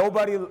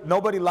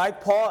 nobody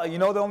liked Paul. And you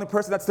know the only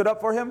person that stood up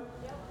for him?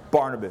 Yep.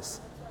 Barnabas.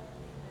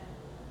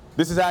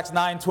 This is Acts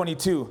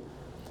 9:22.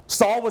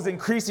 Saul was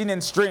increasing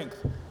in strength.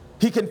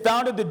 He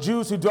confounded the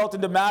Jews who dwelt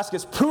in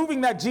Damascus,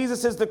 proving that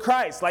Jesus is the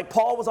Christ, like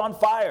Paul was on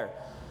fire.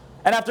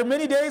 And after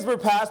many days were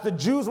passed, the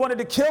Jews wanted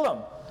to kill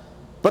him.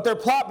 But their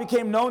plot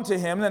became known to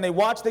him, and they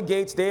watched the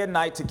gates day and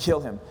night to kill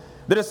him.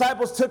 The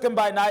disciples took him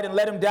by night and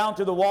let him down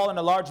through the wall in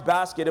a large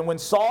basket. And when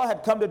Saul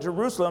had come to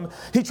Jerusalem,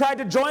 he tried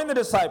to join the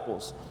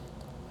disciples.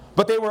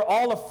 But they were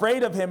all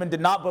afraid of him and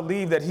did not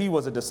believe that he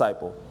was a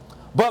disciple.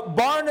 But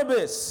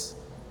Barnabas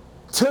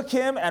took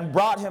him and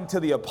brought him to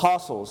the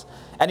apostles.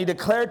 And he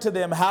declared to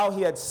them how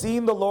he had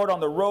seen the Lord on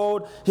the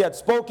road, he had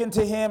spoken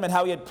to him, and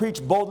how he had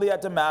preached boldly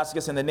at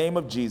Damascus in the name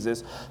of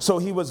Jesus. So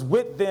he was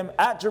with them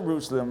at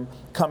Jerusalem,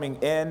 coming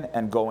in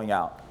and going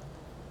out.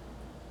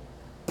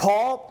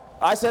 Paul,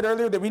 I said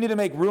earlier that we need to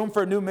make room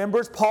for new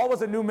members. Paul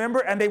was a new member,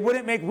 and they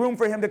wouldn't make room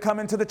for him to come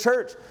into the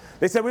church.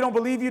 They said, we don't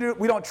believe you,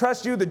 we don't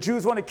trust you, the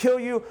Jews want to kill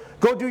you,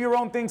 go do your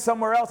own thing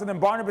somewhere else. And then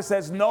Barnabas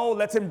says, no,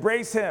 let's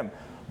embrace him.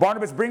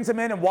 Barnabas brings him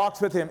in and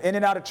walks with him in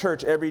and out of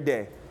church every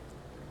day,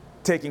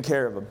 taking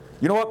care of him.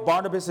 You know what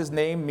Barnabas'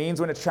 name means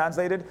when it's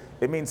translated?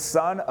 It means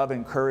son of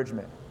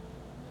encouragement.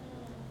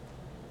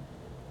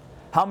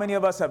 How many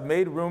of us have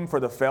made room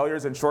for the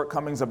failures and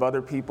shortcomings of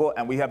other people,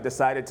 and we have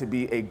decided to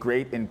be a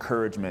great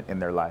encouragement in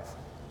their life?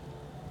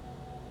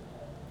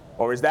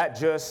 Or is that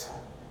just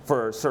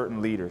for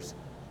certain leaders?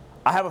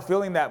 I have a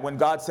feeling that when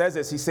God says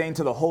this, he's saying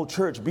to the whole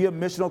church, be a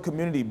missional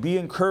community, be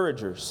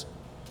encouragers.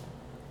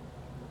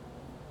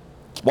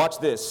 Watch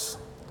this.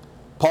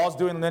 Paul's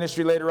doing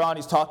ministry later on.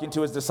 He's talking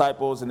to his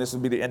disciples, and this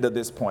will be the end of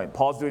this point.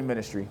 Paul's doing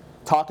ministry,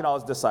 talking to all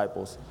his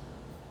disciples.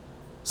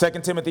 2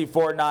 Timothy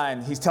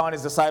 4:9, he's telling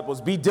his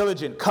disciples, be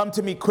diligent, come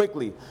to me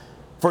quickly.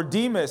 For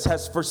Demas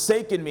has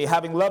forsaken me,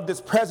 having loved this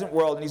present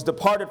world, and he's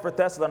departed for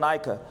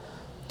Thessalonica.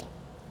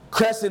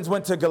 Crescens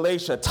went to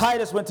Galatia.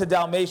 Titus went to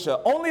Dalmatia.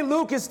 Only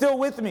Luke is still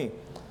with me.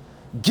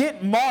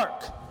 Get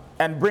Mark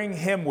and bring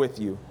him with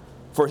you,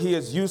 for he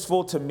is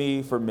useful to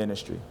me for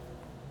ministry.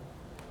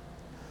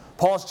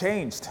 Paul's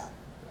changed.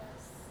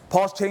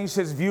 Paul's changed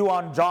his view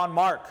on John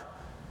Mark.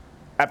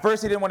 At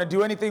first, he didn't want to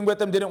do anything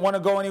with him, didn't want to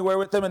go anywhere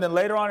with him. And then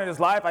later on in his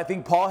life, I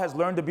think Paul has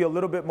learned to be a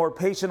little bit more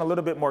patient, a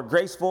little bit more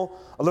graceful,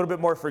 a little bit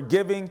more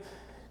forgiving.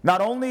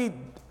 Not only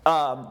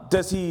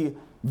does he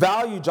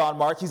value John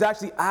Mark, he's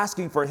actually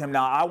asking for him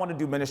now. I want to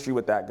do ministry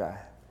with that guy.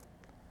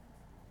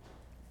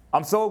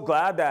 I'm so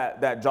glad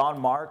that John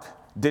Mark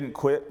didn't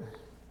quit,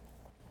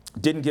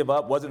 didn't give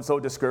up, wasn't so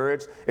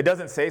discouraged. It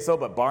doesn't say so,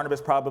 but Barnabas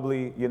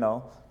probably,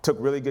 took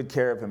really good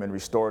care of him and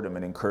restored him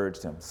and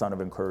encouraged him, son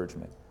of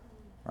encouragement,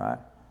 right?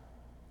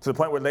 To the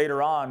point where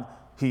later on,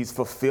 he's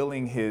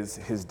fulfilling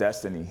his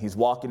destiny. He's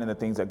walking in the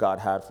things that God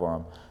had for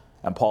him.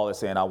 And Paul is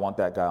saying, I want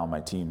that guy on my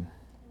team.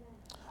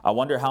 I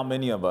wonder how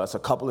many of us, a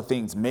couple of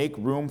things, make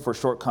room for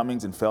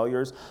shortcomings and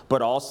failures,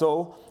 but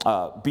also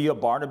be a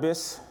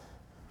Barnabas.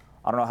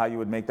 I don't know how you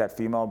would make that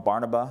female,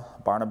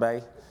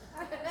 Barnabe.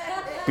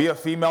 Be a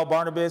female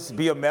Barnabas,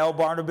 be a male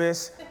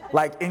Barnabas.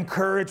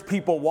 Encourage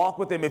people, walk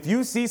with them. If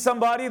you see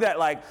somebody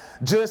that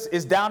just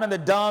is down in the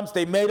dumps,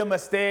 they made a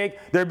mistake,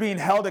 they're being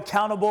held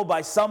accountable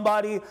by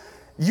somebody,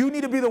 you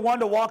need to be the one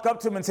to walk up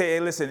to them and say, hey,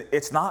 listen,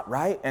 it's not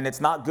right and it's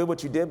not good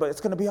what you did, but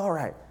it's going to be all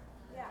right.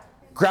 Yeah.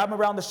 Grab them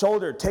around the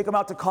shoulder, take them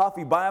out to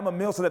coffee, buy them a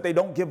meal so that they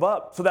don't give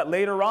up, so that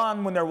later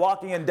on when they're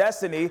walking in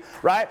destiny,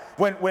 right?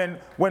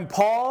 When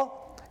Paul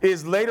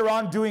is later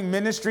on doing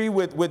ministry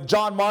with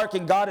John Mark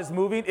and God is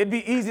moving, it'd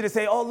be easy to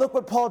say, oh, look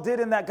what Paul did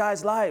in that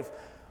guy's life.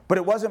 But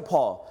it wasn't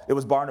Paul, it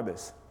was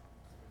Barnabas.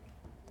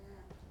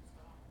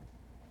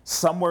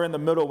 Somewhere in the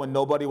middle when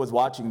nobody was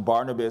watching,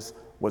 Barnabas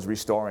was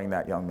restoring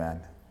that young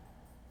man.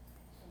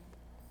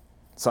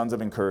 Sons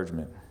of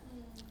encouragement,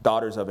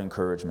 daughters of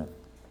encouragement.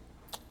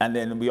 And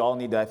then we all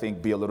need to, I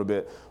think, be a little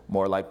bit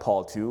more like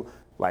Paul too.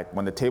 Like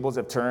when the tables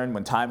have turned,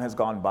 when time has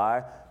gone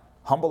by,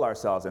 humble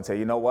ourselves and say,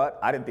 you know what?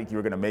 I didn't think you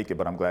were going to make it,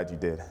 but I'm glad you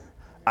did.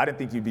 I didn't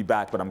think you'd be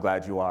back, but I'm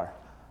glad you are.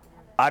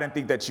 I didn't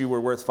think that you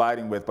were worth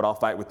fighting with, but I'll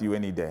fight with you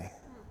any day.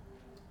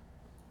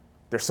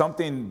 There's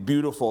something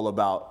beautiful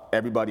about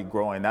everybody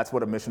growing. That's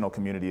what a missional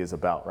community is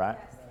about, right?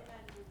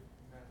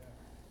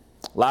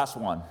 Last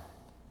one.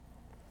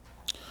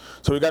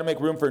 So we've got to make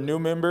room for new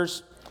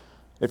members.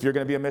 If you're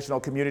going to be a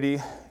missional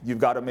community, you've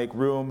got to make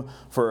room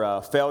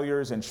for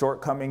failures and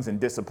shortcomings and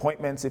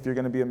disappointments if you're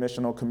going to be a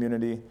missional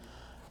community.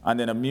 And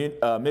then a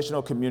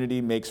missional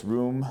community makes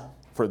room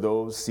for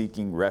those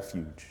seeking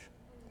refuge.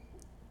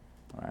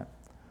 All right?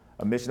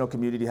 A missional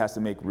community has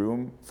to make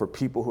room for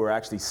people who are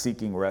actually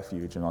seeking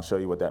refuge, and I'll show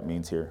you what that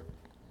means here.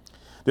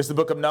 This is the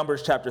book of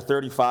Numbers, chapter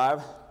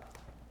 35.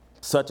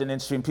 Such an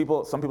interesting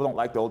some people don't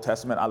like the Old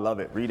Testament. I love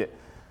it. Read it.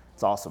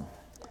 It's awesome.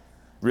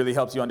 Really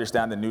helps you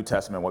understand the New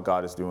Testament, what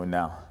God is doing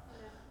now.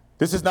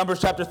 This is Numbers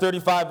chapter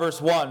 35,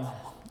 verse 1.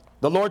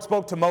 The Lord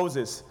spoke to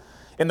Moses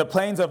in the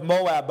plains of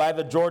Moab by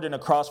the Jordan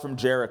across from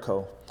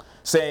Jericho,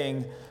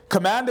 saying,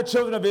 command the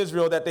children of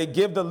Israel that they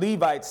give the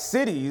Levites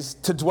cities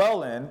to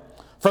dwell in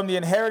from the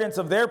inheritance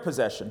of their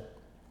possession.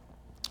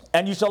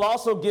 And you shall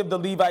also give the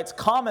Levites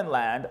common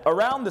land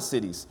around the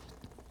cities.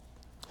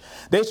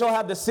 They shall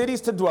have the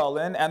cities to dwell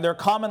in, and their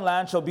common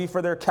land shall be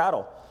for their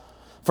cattle,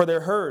 for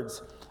their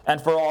herds,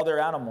 and for all their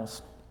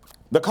animals.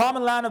 The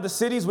common land of the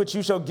cities which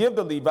you shall give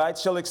the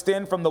Levites shall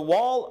extend from the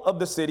wall of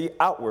the city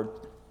outward,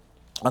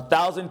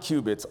 1,000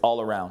 cubits all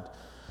around.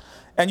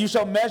 And you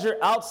shall measure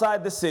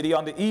outside the city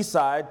on the east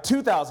side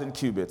 2,000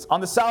 cubits,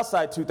 on the south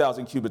side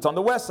 2,000 cubits, on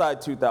the west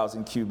side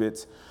 2,000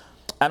 cubits,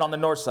 and on the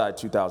north side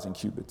 2,000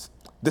 cubits.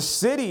 The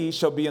city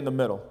shall be in the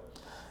middle.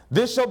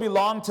 This shall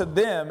belong to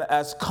them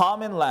as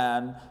common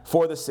land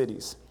for the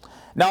cities.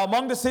 Now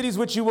among the cities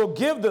which you will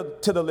give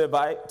to the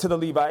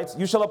Levites,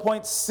 you shall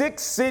appoint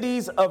 6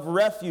 cities of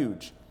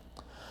refuge,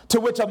 to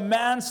which a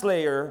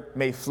manslayer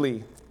may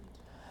flee.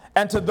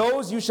 And to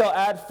those you shall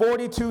add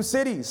 42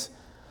 cities.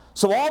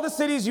 So all the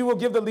cities you will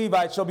give the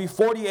Levites shall be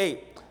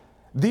 48.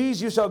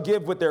 These you shall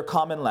give with their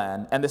common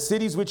land, and the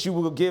cities which you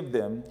will give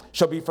them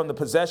shall be from the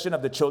possession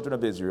of the children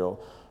of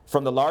Israel.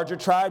 From the larger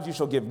tribes you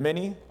shall give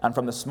many, and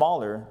from the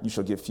smaller you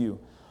shall give few.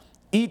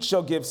 Each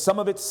shall give some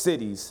of its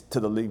cities to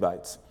the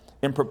Levites,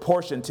 in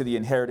proportion to the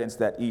inheritance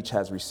that each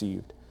has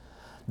received.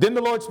 Then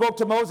the Lord spoke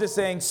to Moses,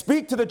 saying,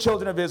 speak to the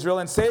children of Israel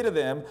and say to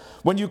them,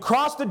 when you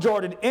cross the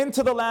Jordan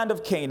into the land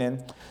of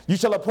Canaan, you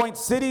shall appoint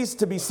cities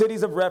to be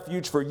cities of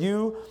refuge for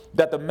you,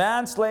 that the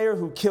manslayer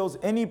who kills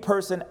any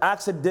person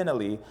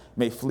accidentally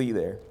may flee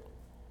there.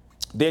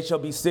 They shall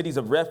be cities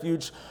of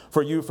refuge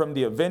for you from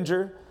the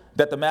avenger,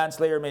 that the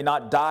manslayer may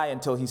not die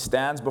until he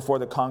stands before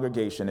the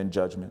congregation in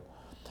judgment.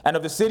 And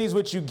of the cities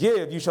which you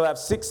give, you shall have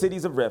 6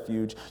 cities of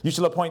refuge. You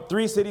shall appoint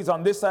 3 cities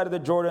on this side of the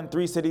Jordan,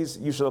 3 cities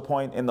you shall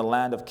appoint in the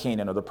land of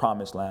Canaan, or the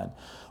promised land,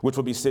 which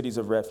will be cities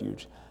of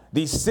refuge.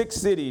 These 6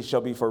 cities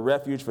shall be for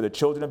refuge for the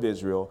children of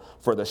Israel,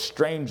 for the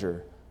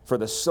stranger, for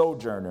the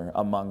sojourner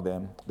among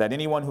them, that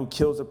anyone who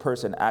kills a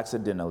person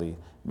accidentally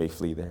may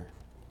flee there.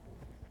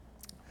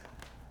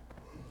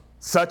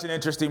 Such an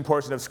interesting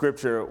portion of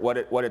Scripture, what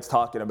it's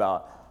talking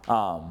about.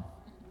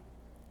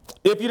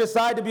 If you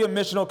decide to be a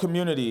missional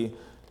community,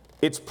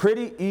 it's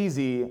pretty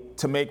easy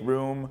to make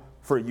room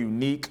for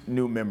unique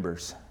new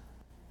members,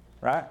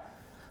 right?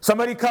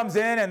 Somebody comes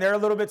in and they're a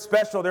little bit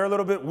special, they're a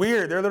little bit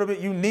weird, they're a little bit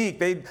unique,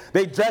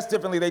 they dress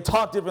differently, they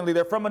talk differently,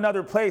 they're from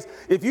another place.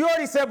 If you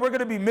already said we're going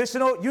to be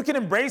missional, you can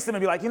embrace them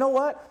and be like, you know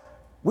what?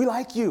 We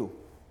like you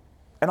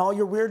and all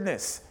your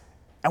weirdness,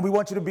 and we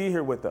want you to be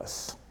here with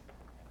us.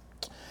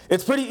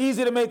 It's pretty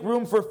easy to make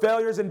room for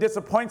failures and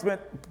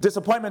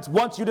disappointments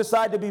once you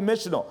decide to be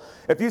missional.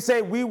 If you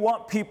say, we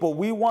want people,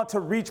 we want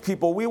to reach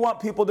people, we want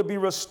people to be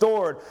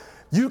restored,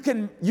 you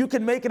can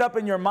make it up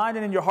in your mind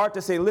and in your heart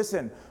to say,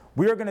 listen,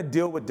 we are going to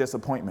deal with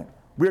disappointment.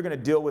 We are going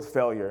to deal with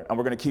failure, and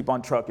we're going to keep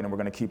on trucking, and we're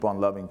going to keep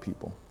on loving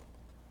people.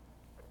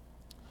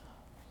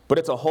 But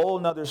it's a whole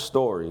nother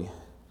story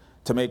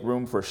to make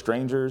room for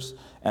strangers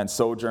and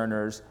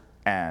sojourners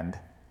and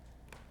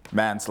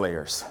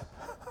manslayers.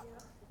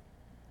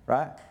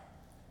 Right?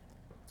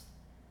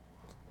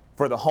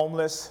 For the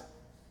homeless,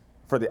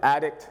 for the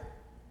addict,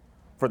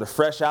 for the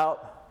fresh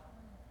out,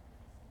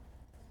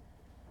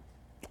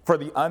 for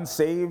the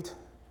unsaved.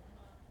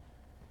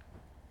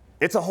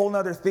 It's a whole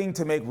nother thing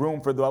to make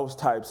room for those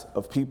types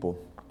of people.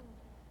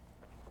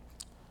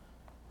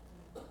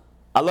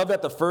 I love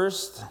that the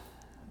first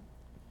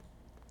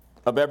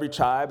of every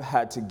tribe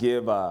had to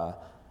give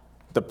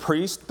the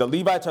priest, the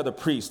Levites are the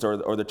priest,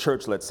 or the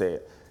church, let's say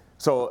it.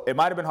 So it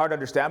might have been hard to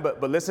understand,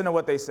 but listen to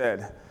what they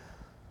said.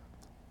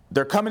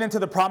 They're coming into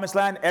the promised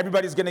land.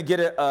 Everybody's going to get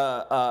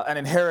an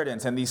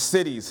inheritance in these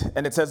cities.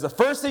 And it says the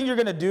first thing you're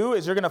going to do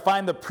is you're going to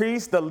find the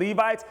priests, the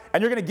Levites,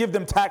 and you're going to give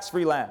them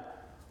tax-free land.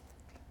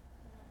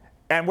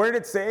 And where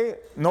did it say?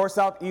 North,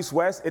 south, east,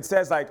 west. It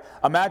says, like,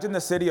 imagine the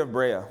city of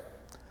Brea.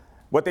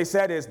 What they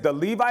said is the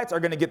Levites are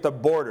going to get the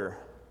border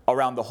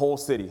around the whole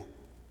city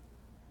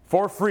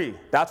for free.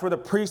 That's where the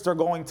priests are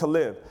going to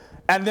live.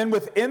 And then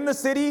within the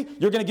city,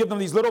 you're going to give them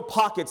these little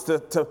pockets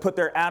to put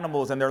their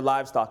animals and their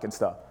livestock and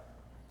stuff.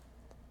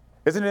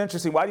 Isn't it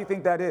interesting? Why do you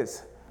think that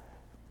is?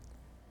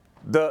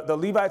 The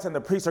Levites and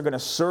the priests are going to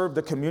serve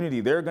the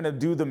community. They're going to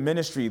do the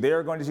ministry.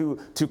 They're going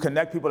to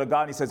connect people to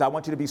God. And he says, I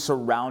want you to be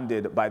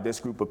surrounded by this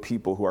group of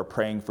people who are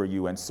praying for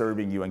you and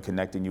serving you and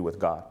connecting you with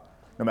God.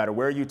 No matter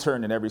where you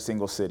turn in every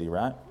single city,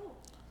 right?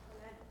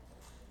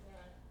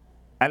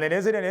 And then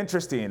isn't it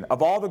interesting?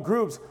 Of all the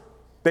groups,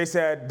 they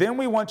said, then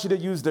we want you to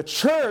use the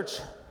church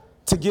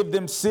to give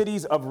them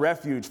cities of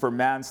refuge for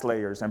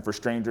manslayers and for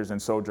strangers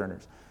and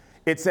sojourners.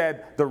 It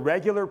said the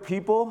regular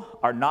people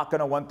are not going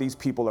to want these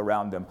people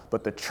around them,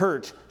 but the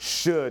church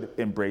should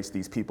embrace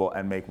these people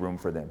and make room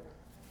for them.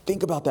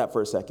 Think about that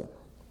for a second.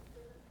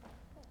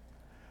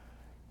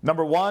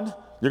 Number one,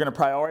 you're going to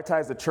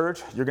prioritize the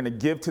church. You're going to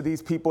give to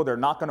these people. They're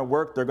not going to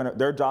work.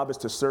 Their job is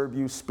to serve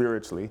you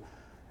spiritually.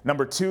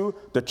 Number two,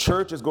 the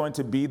church is going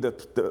to be the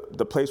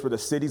place where the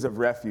cities of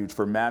refuge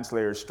for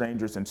manslayers,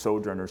 strangers, and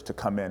sojourners to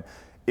come in.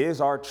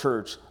 Is our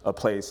church a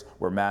place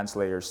where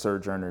manslayers,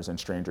 sojourners, and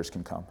strangers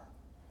can come?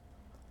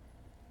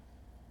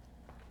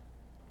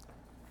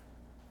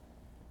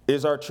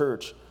 Is our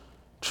church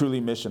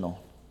truly missional?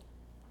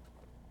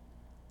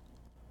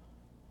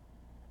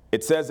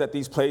 It says that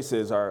these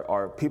places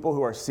are people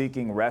who are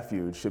seeking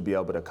refuge should be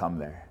able to come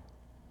there.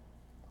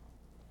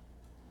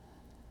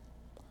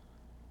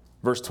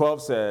 Verse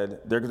 12 said,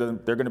 they're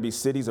going to be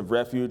cities of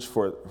refuge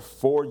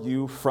for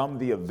you from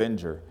the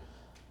avenger,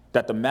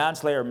 that the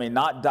manslayer may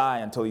not die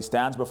until he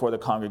stands before the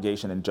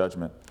congregation in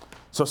judgment.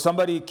 So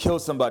somebody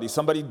kills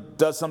somebody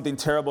does something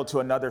terrible to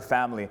another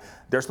family.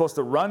 They're supposed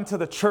to run to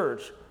the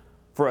church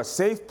for a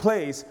safe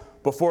place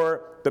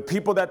before the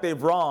people that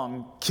they've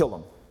wronged kill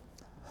them.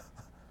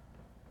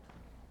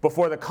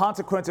 Before the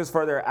consequences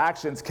for their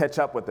actions catch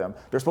up with them.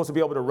 They're supposed to be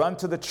able to run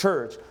to the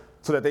church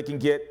so that they can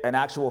get an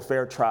actual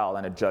fair trial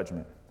and a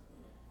judgment.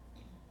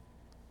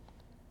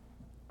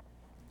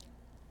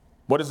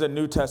 What does the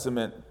New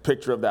Testament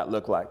picture of that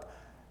look like?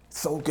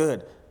 So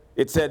good.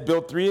 It said,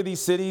 build 3 of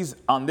these cities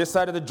on this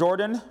side of the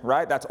Jordan,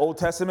 right? That's Old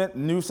Testament.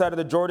 New side of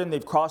the Jordan,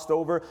 they've crossed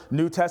over.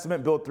 New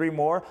Testament, build 3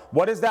 more.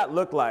 What does that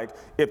look like?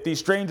 If these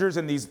strangers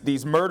and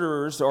these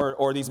murderers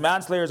or these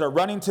manslayers are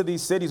running to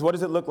these cities, what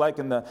does it look like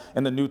in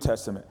the New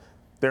Testament?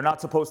 They're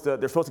supposed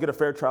to get a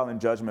fair trial and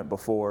judgment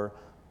before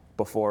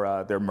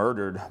they're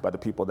murdered by the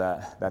people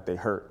that they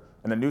hurt.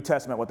 In the New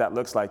Testament, what that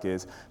looks like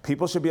is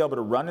people should be able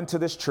to run into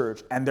this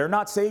church, and they're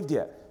not saved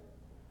yet.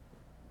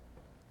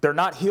 They're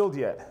not healed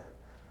yet.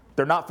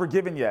 They're not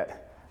forgiven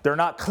yet. They're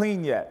not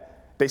clean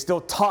yet. They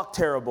still talk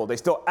terrible. They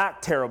still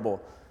act terrible.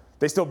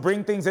 They still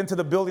bring things into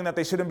the building that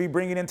they shouldn't be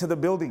bringing into the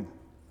building.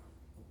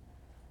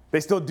 They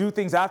still do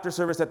things after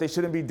service that they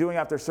shouldn't be doing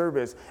after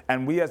service.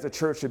 And we as the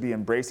church should be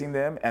embracing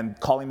them and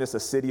calling this a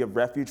city of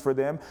refuge for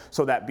them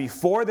so that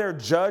before they're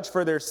judged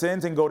for their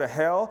sins and go to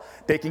hell,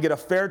 they can get a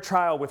fair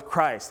trial with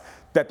Christ.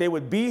 That they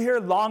would be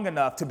here long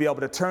enough to be able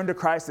to turn to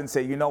Christ and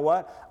say, you know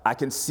what? I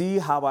can see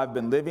how I've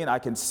been living. I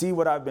can see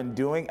what I've been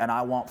doing, and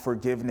I want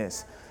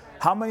forgiveness.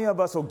 How many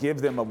of us will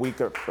give them a week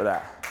for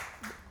that?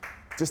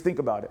 Just think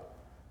about it.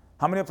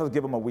 How many of us will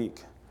give them a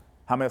week?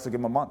 How many of us will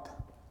give them a month?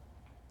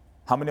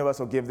 How many of us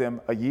will give them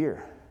a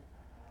year?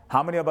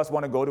 How many of us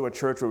want to go to a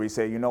church where we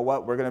say, you know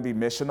what, we're going to be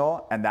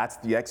missional, and that's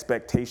the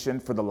expectation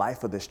for the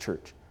life of this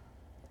church?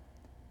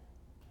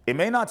 It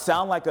may not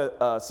sound like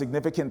a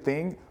significant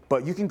thing,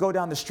 but you can go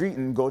down the street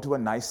and go to a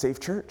nice, safe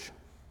church.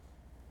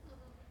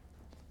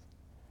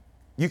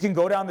 You can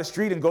go down the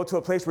street and go to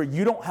a place where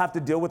you don't have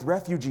to deal with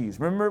refugees.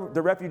 Remember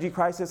the refugee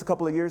crisis a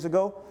couple of years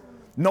ago?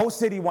 No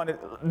city wanted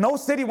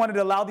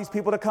to allow these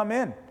people to come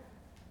in.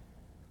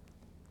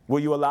 Will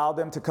you allow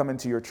them to come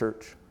into your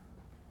church?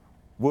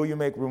 Will you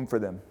make room for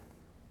them?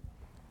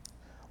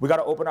 We got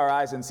to open our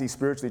eyes and see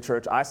spiritually,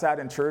 church. I sat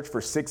in church for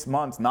 6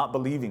 months not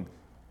believing.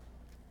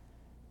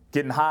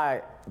 Getting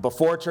high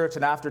before church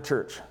and after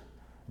church.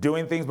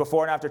 Doing things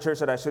before and after church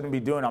that I shouldn't be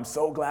doing. I'm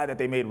so glad that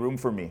they made room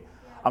for me.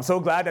 I'm so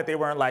glad that they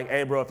weren't like,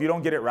 hey, bro, if you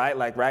don't get it right,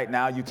 like right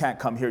now, you can't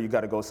come here. You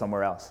got to go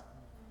somewhere else.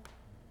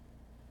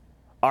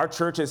 Our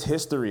church's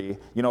history,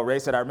 Ray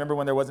said, I remember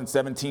when there wasn't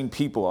 17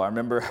 people. I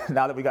remember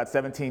now that we got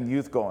 17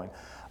 youth going.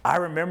 I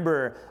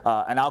remember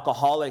an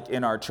alcoholic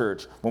in our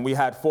church. When we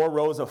had 4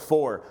 rows of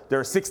 4, there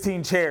were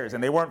 16 chairs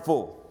and they weren't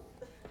full.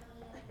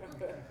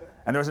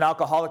 And there was an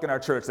alcoholic in our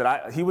church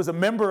he was a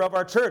member of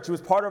our church. He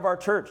was part of our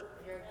church.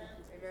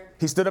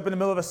 He stood up in the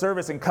middle of a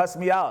service and cussed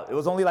me out. It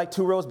was only like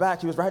 2 rows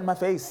back. He was right in my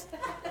face.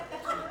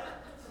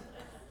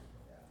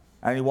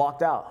 And he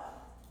walked out.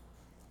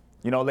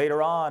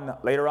 Later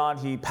on,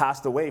 he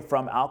passed away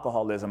from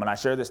alcoholism. And I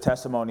share this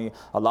testimony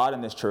a lot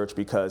in this church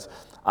because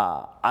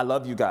I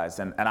love you guys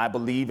and I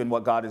believe in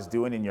what God is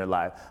doing in your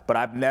life. But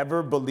I've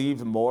never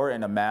believed more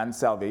in a man's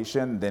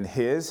salvation than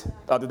his,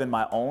 other than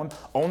my own,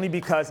 only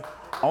because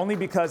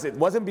it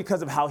wasn't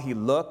because of how he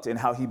looked and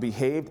how he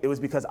behaved. It was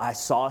because I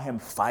saw him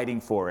fighting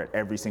for it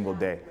every single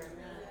day.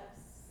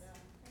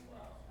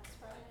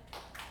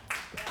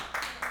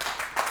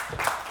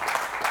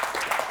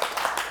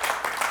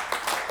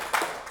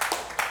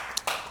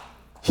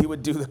 He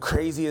would do the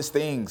craziest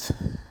things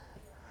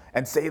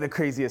and say the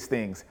craziest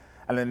things.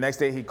 And then the next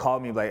day he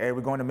called me like, hey, we're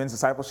going to men's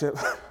discipleship?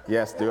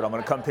 Yes, dude, I'm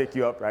going to come pick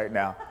you up right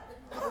now.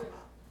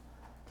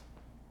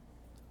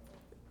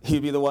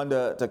 He'd be the one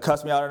to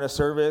cuss me out in a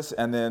service,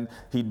 and then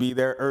he'd be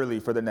there early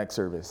for the next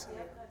service.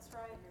 Yep, that's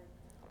right.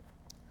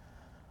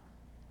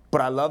 But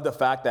I love the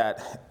fact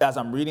that as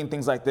I'm reading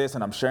things like this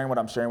and I'm sharing what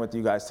I'm sharing with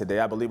you guys today,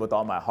 I believe with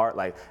all my heart,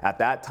 like at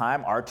that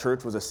time, our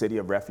church was a city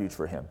of refuge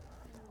for him.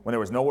 When there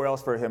was nowhere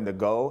else for him to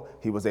go,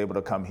 he was able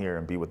to come here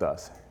and be with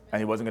us. And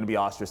he wasn't going to be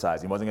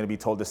ostracized. He wasn't going to be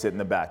told to sit in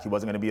the back. He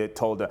wasn't going to be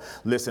told to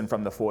listen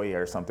from the foyer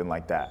or something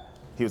like that.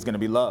 He was going to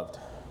be loved.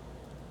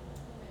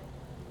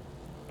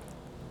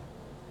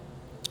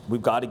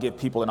 We've got to give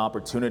people an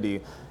opportunity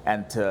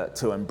and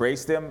to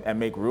embrace them and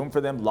make room for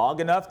them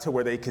long enough to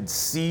where they can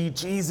see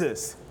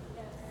Jesus.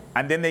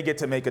 And then they get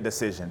to make a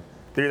decision.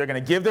 They're either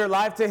going to give their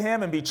life to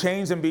him and be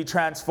changed and be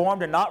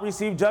transformed and not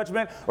receive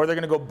judgment, or they're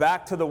going to go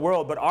back to the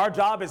world. But our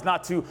job is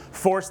not to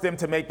force them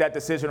to make that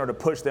decision or to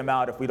push them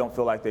out if we don't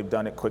feel like they've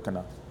done it quick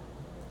enough.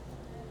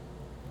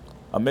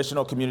 A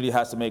missional community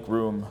has to make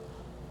room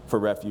for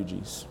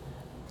refugees.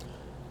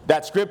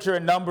 That scripture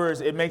in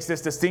Numbers, it makes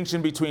this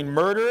distinction between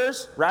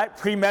murderers, right?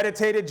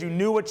 Premeditated, you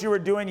knew what you were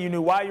doing, you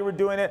knew why you were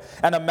doing it,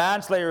 and a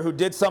manslayer who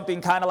did something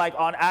kind of like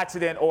on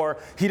accident or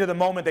heat of the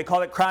moment. They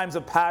call it crimes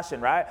of passion,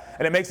 right?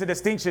 And it makes a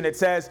distinction. It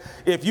says,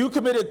 if you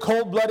committed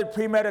cold-blooded,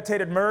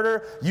 premeditated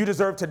murder, you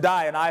deserve to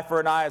die. An eye for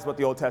an eye is what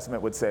the Old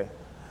Testament would say.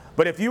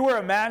 But if you were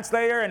a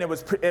manslayer and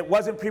it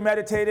wasn't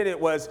premeditated, it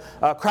was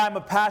a crime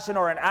of passion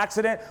or an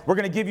accident, we're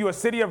going to give you a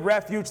city of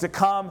refuge to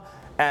come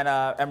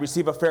and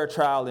receive a fair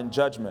trial in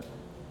judgment.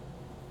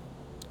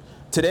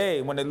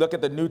 Today, when they look at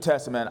the New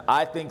Testament,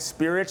 I think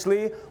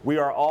spiritually, we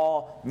are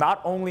all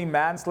not only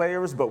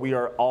manslayers, but we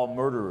are all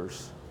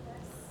murderers.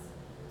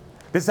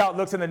 This is how it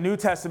looks in the New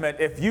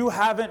Testament. If you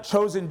haven't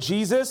chosen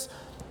Jesus,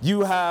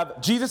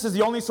 Jesus is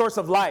the only source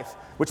of life,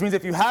 which means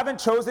if you haven't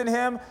chosen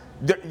him,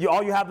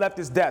 all you have left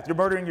is death. You're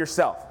murdering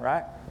yourself,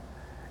 right?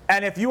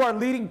 And if you are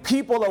leading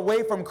people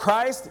away from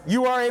Christ,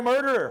 you are a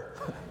murderer.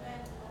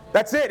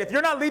 That's it. If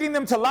you're not leading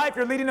them to life,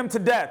 you're leading them to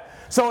death.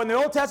 So in the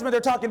Old Testament,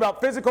 they're talking about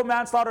physical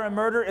manslaughter and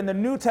murder. In the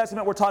New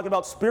Testament, we're talking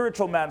about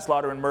spiritual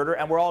manslaughter and murder,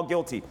 and we're all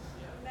guilty.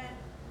 Amen.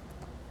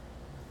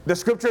 The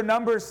scripture in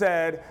Numbers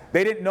said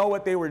they didn't know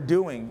what they were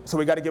doing, so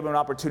we got to give them an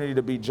opportunity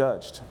to be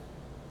judged.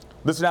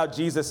 Listen how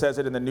Jesus says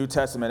it in the New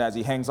Testament as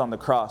he hangs on the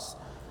cross.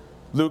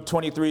 Luke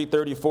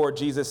 23:34,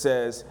 Jesus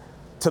says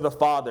to the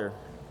Father,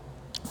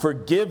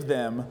 "Forgive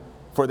them,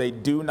 for they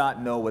do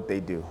not know what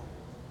they do."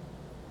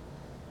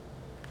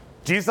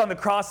 Jesus on the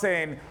cross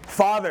saying,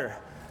 Father,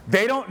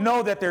 they don't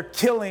know that they're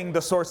killing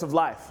the source of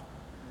life.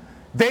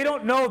 They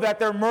don't know that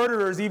they're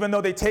murderers even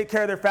though they take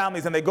care of their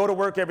families and they go to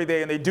work every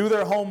day and they do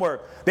their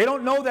homework. They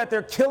don't know that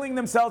they're killing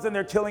themselves and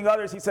they're killing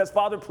others. He says,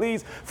 Father,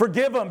 please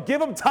forgive them. Give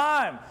them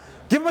time.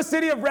 Give them a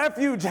city of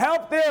refuge.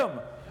 Help them.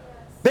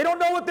 They don't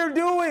know what they're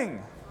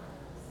doing.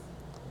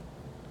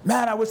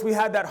 Man, I wish we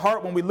had that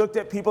heart when we looked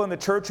at people in the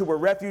church who were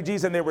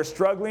refugees and they were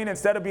struggling.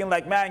 Instead of being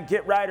like, man,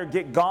 get right or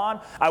get gone,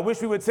 I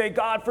wish we would say,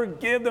 God,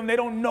 forgive them. They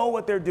don't know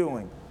what they're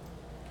doing.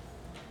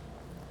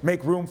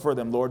 Make room for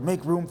them, Lord.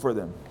 Make room for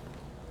them.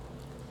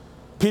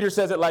 Peter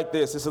says it like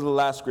this. This is the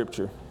last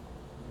scripture.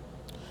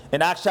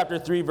 In Acts chapter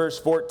 3, verse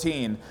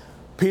 14,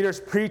 Peter's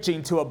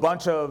preaching to a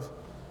bunch of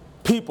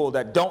people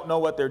that don't know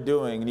what they're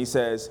doing. And he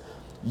says,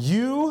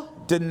 you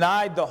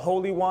denied the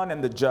Holy One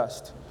and the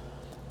just.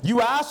 You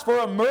asked for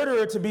a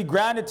murderer to be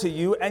granted to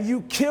you, and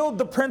you killed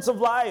the Prince of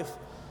Life,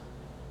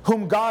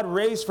 whom God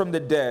raised from the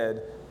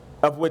dead,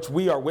 of which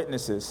we are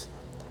witnesses.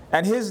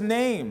 And his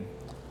name,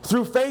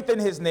 through faith in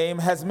his name,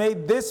 has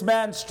made this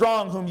man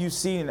strong whom you've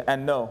seen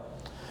and know.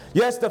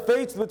 Yes, the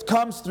faith that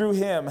comes through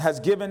him has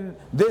given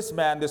this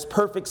man this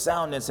perfect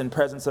soundness in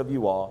presence of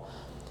you all.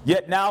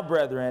 Yet now,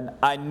 brethren,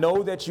 I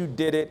know that you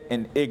did it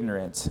in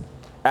ignorance,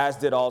 as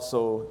did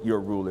also your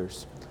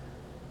rulers.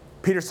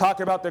 Peter's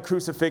talking about the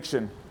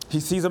crucifixion. He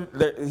sees him,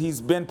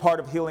 he's been part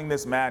of healing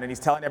this man, and he's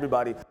telling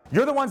everybody,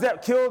 you're the ones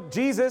that killed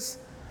Jesus.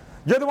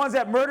 You're the ones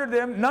that murdered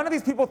them. None of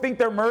these people think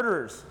they're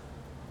murderers.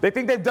 They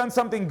think they've done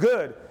something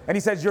good. And he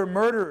says, you're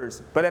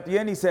murderers. But at the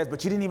end he says,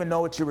 but you didn't even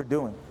know what you were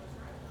doing.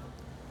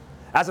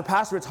 As a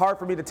pastor, it's hard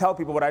for me to tell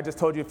people what I just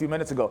told you a few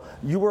minutes ago.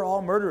 You were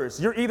all murderers.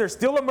 You're either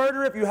still a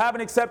murderer if you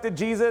haven't accepted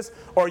Jesus,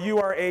 or you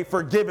are a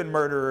forgiven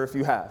murderer if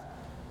you have.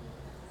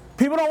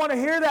 People don't want to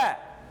hear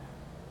that.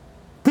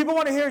 People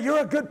want to hear you're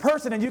a good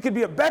person and you can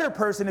be a better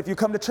person if you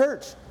come to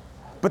church.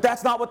 But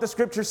that's not what the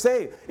scriptures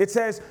say. It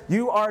says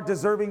you are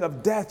deserving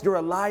of death. You're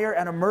a liar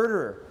and a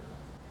murderer.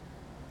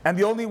 And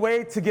the only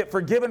way to get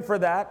forgiven for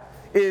that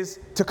is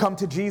to come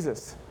to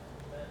Jesus.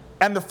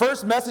 And the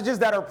first messages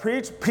that are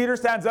preached, Peter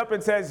stands up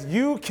and says,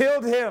 you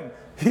killed him.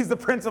 He's the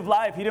Prince of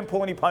Life. He didn't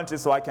pull any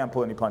punches, so I can't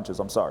pull any punches.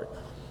 I'm sorry.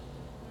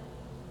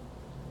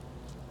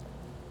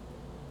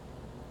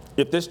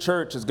 If this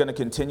church is going to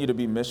continue to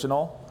be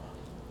missional,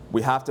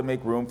 we have to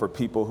make room for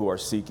people who are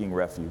seeking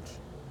refuge.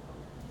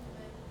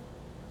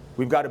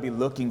 We've got to be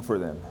looking for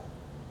them.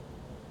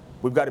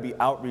 We've got to be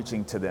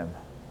outreaching to them.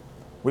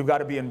 We've got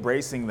to be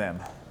embracing them.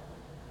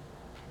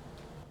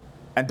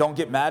 And don't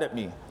get mad at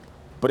me.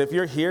 But if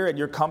you're here and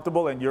you're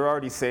comfortable and you're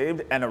already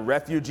saved and a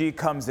refugee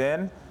comes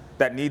in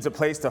that needs a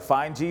place to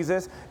find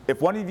Jesus,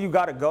 if one of you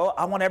got to go,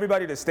 I want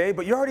everybody to stay,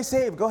 but you're already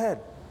saved. Go ahead.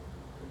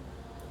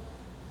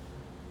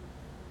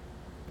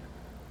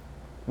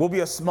 We'll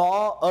be a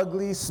small,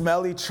 ugly,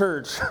 smelly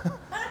church.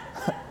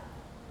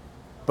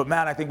 But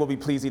man, I think we'll be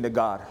pleasing to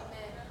God.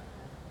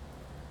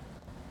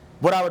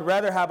 What I would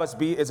rather have us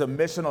be is a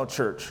missional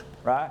church,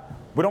 right?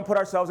 We don't put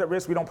ourselves at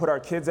risk. We don't put our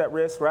kids at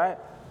risk, right?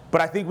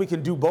 But I think we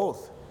can do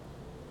both.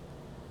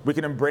 We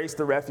can embrace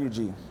the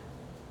refugee.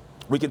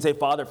 We can say,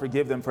 Father,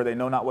 forgive them, for they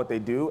know not what they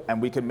do,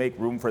 and we can make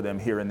room for them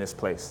here in this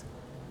place.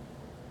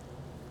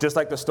 Just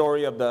like the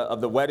story of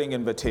the wedding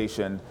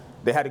invitation,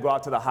 they had to go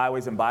out to the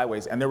highways and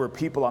byways, and there were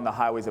people on the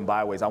highways and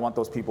byways. I want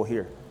those people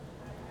here.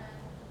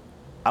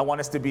 I want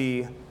us to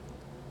be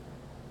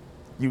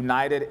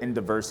united in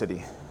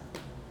diversity.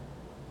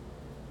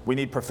 We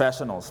need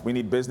professionals. We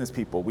need business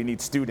people. We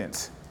need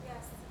students. Yes.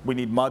 We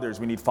need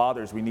mothers. We need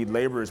fathers. We need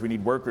laborers. We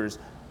need workers.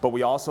 But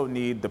we also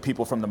need the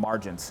people from the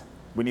margins.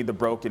 We need the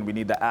broken. We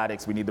need the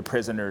addicts. We need the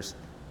prisoners.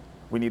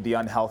 We need the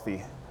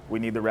unhealthy. We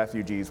need the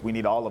refugees. We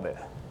need all of it.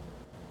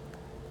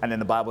 And then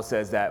the Bible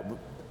says that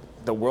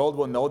the world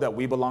will know that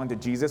we belong to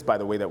Jesus by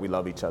the way that we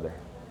love each other.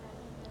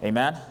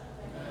 Amen?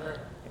 Amen.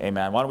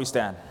 Amen. Why don't we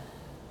stand?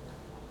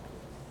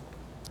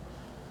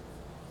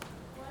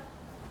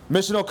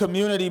 Missional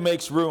community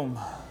makes room.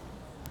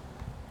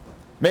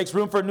 Makes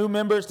room for new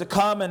members to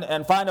come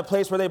and find a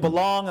place where they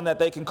belong and that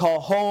they can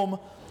call home,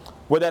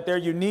 where that their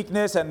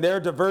uniqueness and their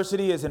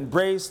diversity is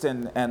embraced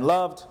and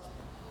loved.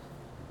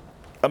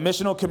 A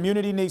missional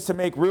community needs to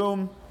make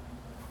room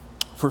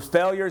for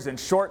failures and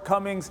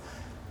shortcomings.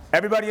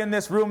 Everybody in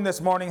this room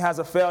this morning has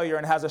a failure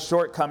and has a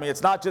shortcoming.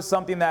 It's not just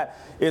something that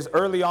is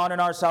early on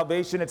in our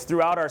salvation, it's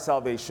throughout our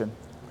salvation.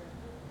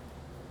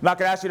 I'm not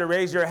going to ask you to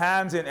raise your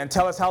hands and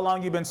tell us how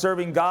long you've been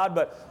serving God,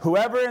 but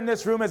whoever in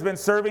this room has been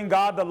serving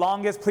God the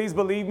longest, please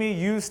believe me,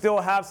 you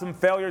still have some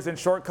failures and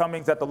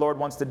shortcomings that the Lord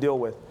wants to deal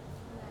with.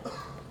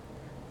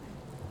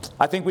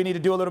 I think we need to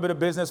do a little bit of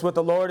business with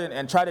the Lord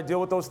and try to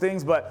deal with those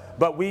things,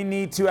 but we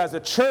need to, as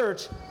a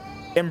church,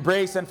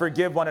 embrace and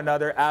forgive one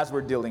another as we're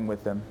dealing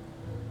with them.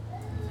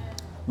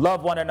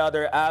 Love one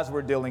another as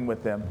we're dealing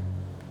with them.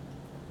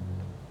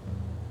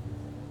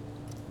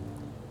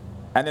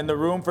 And in the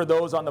room for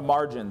those on the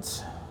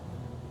margins.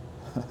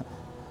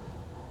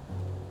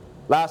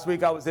 Last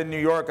week I was in New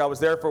York. I was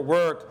there for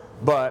work,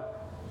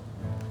 but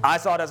I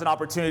saw it as an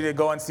opportunity to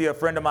go and see a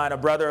friend of mine, a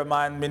brother of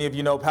mine. Many of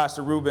you know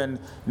Pastor Ruben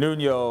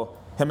Nuno.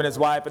 Him and his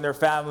wife and their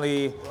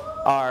family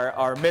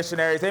are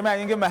missionaries. Amen.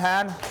 You can give him a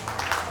hand.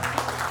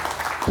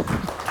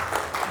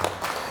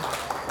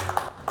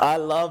 I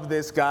love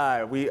this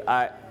guy.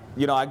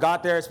 I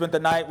got there, spent the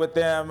night with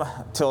them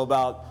till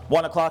about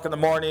 1 o'clock in the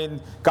morning,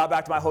 got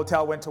back to my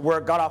hotel, went to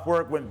work, got off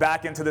work, went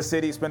back into the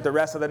city, spent the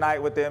rest of the night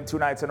with them, 2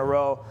 nights in a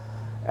row.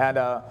 And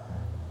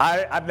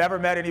I've never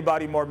met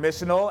anybody more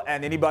missional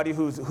and anybody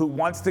who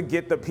wants to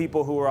get the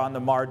people who are on the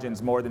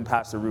margins more than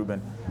Pastor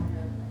Ruben.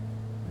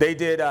 They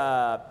did,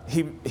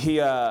 he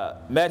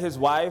met his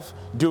wife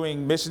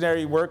doing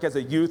missionary work as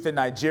a youth in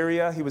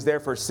Nigeria. He was there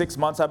for 6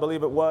 months, I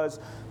believe it was.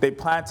 They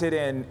planted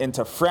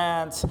into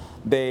France.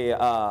 They,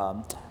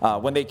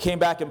 when they came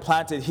back and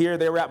planted here,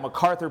 they were at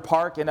MacArthur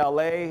Park in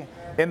LA,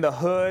 in the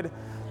hood.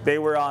 They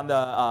were on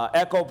the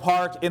Echo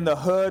Park in the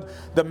hood.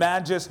 The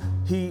man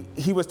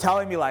he was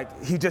telling me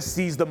like he just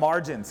sees the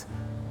margins.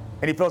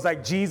 And he feels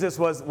like Jesus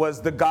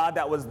was the God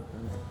that was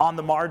on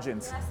the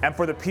margins and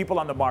for the people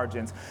on the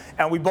margins.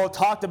 And we both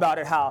talked about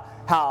it,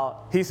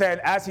 how he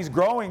said as he's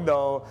growing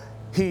though,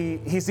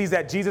 he sees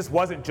that Jesus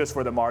wasn't just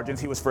for the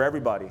margins, he was for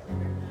everybody.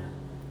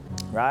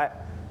 Right?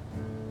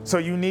 So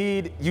you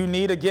need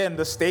again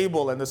the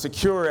stable and the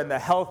secure and the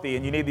healthy,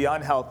 and you need the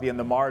unhealthy and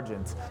the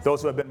margins,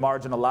 those who have been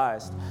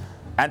marginalized.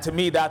 And to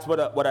me, that's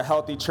what a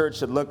healthy church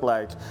should look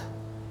like.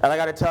 And I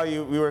got to tell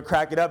you, we were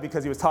cracking up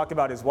because he was talking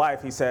about his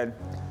wife. He said,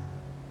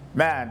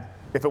 man,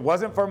 if it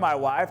wasn't for my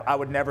wife, I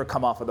would never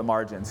come off of the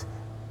margins.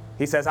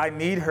 He says, I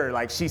need her.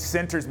 Like, she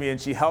centers me and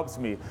she helps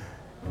me.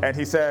 And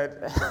he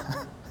said,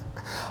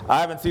 I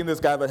haven't seen this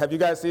guy, but have you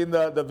guys seen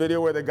the video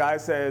where the guy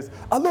says,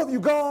 I love you,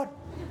 God.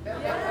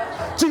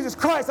 Jesus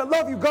Christ, I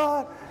love you,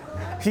 God.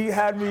 He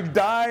had me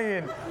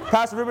dying.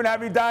 Pastor Ruben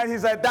had me dying.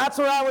 He's like, that's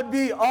where I would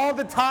be all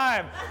the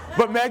time.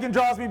 But Megan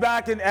draws me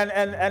back and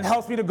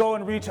helps me to go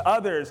and reach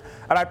others.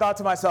 And I thought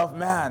to myself,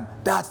 man,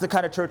 that's the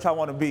kind of church I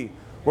want to be,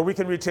 where we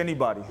can reach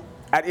anybody.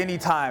 At any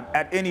time,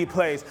 at any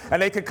place.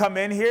 And they could come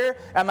in here,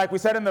 and like we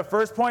said in the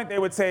first point, they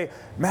would say,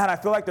 man, I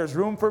feel like there's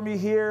room for me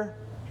here.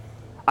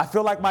 I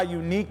feel like my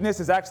uniqueness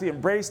is actually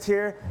embraced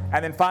here.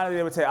 And then finally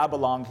they would say, I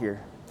belong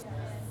here.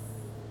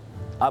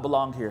 I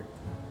belong here.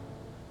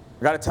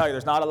 I got to tell you,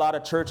 there's not a lot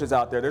of churches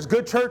out there. There's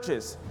good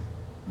churches,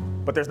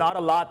 but there's not a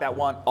lot that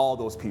want all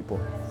those people.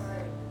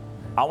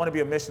 I want to be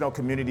a missional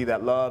community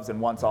that loves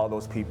and wants all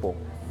those people.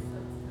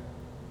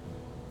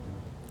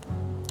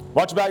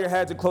 Why don't you bow your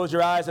heads and close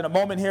your eyes. In a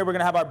moment here, we're going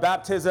to have our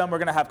baptism. We're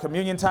going to have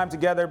communion time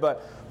together,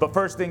 but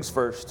first things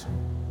first.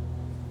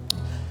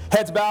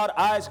 Heads bowed,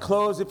 eyes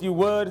closed, if you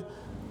would.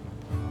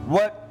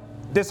 What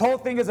this whole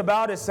thing is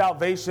about is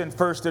salvation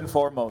first and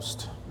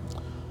foremost.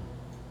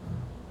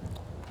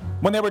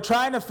 When they were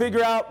trying to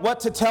figure out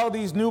what to tell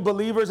these new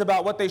believers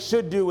about what they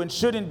should do and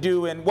shouldn't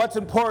do and what's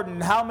important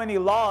and how many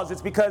laws,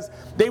 it's because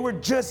they were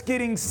just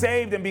getting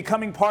saved and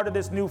becoming part of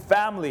this new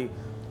family.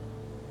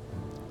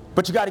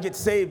 But you got to get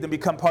saved and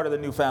become part of the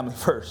new family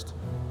first.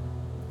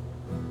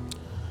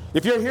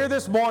 If you're here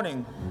this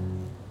morning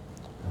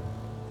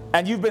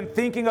and you've been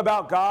thinking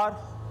about God,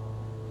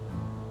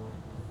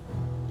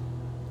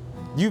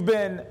 you've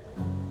been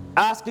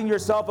asking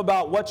yourself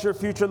about what your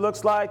future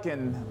looks like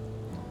and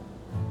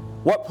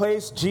what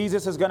place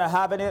Jesus is going to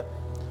have in it.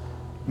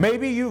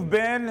 Maybe you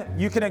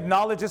can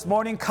acknowledge this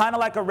morning, kind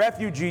of like a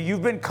refugee.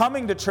 You've been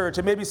coming to church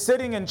and maybe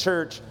sitting in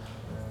church,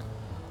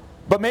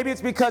 but maybe it's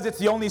because it's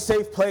the only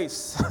safe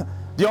place,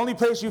 the only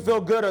place you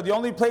feel good, or the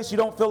only place you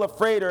don't feel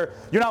afraid, or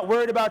you're not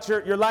worried about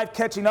your life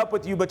catching up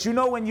with you, but you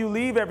know when you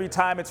leave every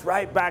time, it's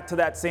right back to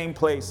that same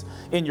place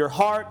in your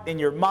heart, in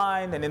your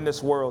mind, and in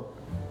this world.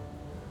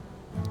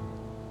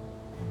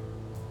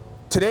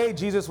 Today,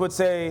 Jesus would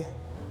say,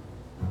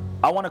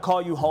 I want to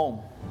call you home.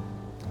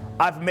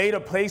 I've made a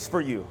place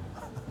for you.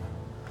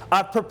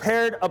 I've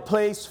prepared a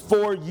place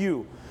for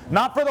you.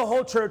 Not for the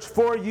whole church,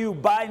 for you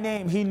by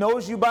name. He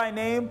knows you by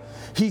name.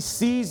 He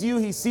sees you.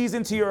 He sees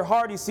into your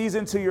heart. He sees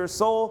into your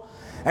soul.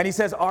 And he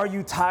says, are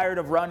you tired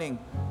of running?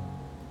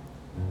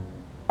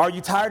 Are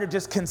you tired of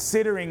just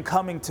considering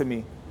coming to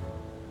me?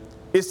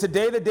 Is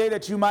today the day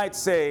that you might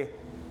say,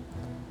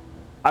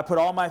 I put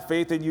all my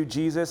faith in you,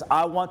 Jesus.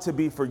 I want to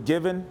be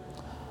forgiven.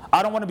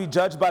 I don't want to be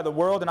judged by the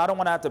world, and I don't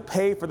want to have to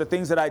pay for the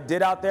things that I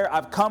did out there.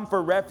 I've come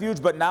for refuge,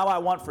 but now I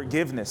want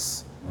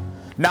forgiveness.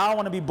 Now I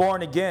want to be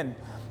born again.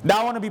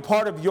 Now I want to be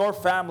part of your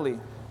family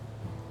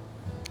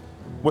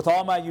with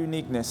all my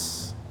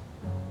uniqueness.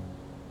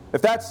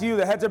 If that's you,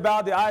 the heads are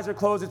bowed, the eyes are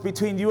closed, it's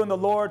between you and the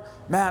Lord.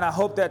 Man, I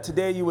hope that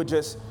today you would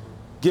just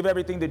give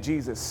everything to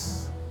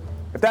Jesus.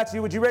 If that's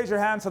you, would you raise your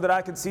hand so that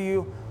I can see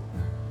you?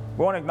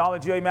 We want to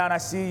acknowledge you. Amen. I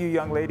see you,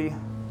 young lady.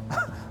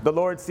 The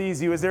Lord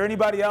sees you. Is there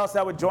anybody else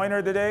that would join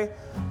her today?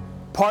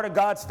 Part of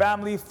God's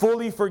family,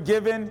 fully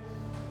forgiven.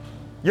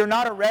 You're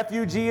not a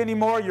refugee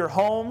anymore. You're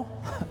home.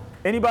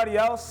 Anybody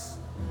else?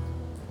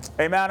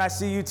 Amen. I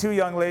see you too,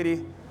 young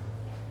lady.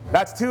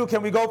 That's two.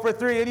 Can we go for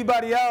three?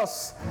 Anybody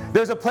else?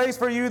 There's a place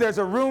for you. There's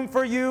a room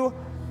for you.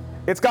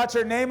 It's got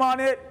your name on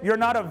it. You're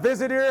not a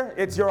visitor.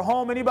 It's your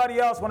home. Anybody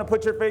else want to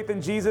put your faith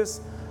in Jesus?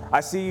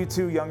 I see you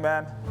too, young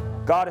man.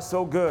 God is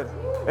so good.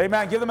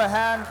 Amen. Give them a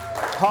hand.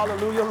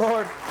 Hallelujah,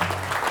 Lord.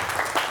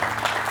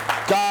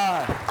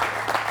 God.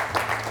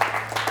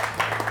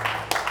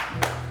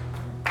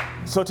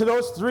 So to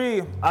those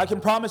three, I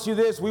can promise you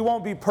this, we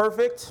won't be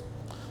perfect.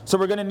 So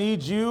we're going to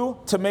need you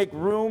to make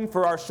room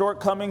for our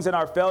shortcomings and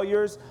our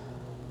failures.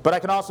 But I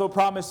can also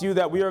promise you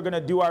that we are going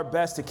to do our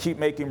best to keep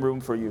making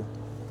room for you.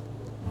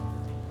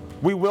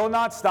 We will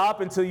not stop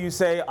until you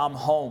say, I'm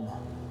home.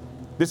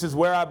 This is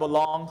where I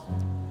belong.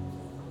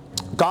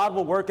 God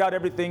will work out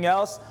everything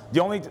else.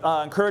 The only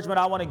encouragement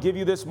I want to give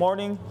you this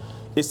morning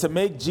is to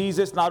make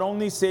Jesus not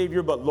only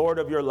Savior, but Lord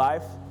of your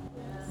life.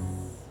 Yes,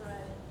 right.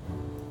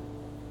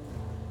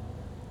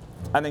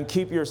 And then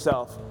keep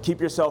yourself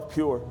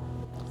pure.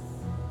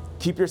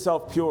 Keep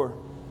yourself pure.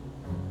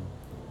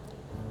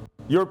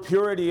 Your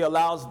purity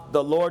allows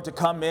the Lord to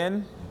come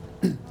in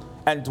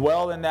and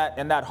dwell in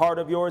that heart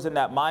of yours, in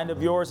that mind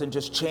of yours, and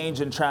just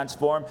change and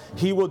transform.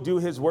 He will do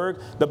his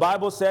work. The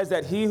Bible says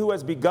that he who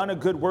has begun a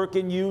good work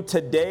in you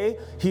today,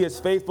 he is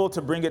faithful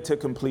to bring it to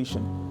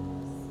completion.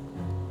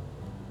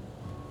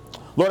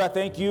 Lord, I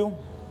thank you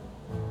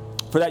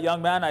for that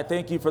young man. I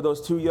thank you for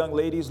those two young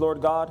ladies,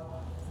 Lord God.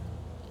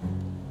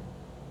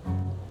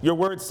 Your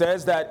word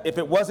says that if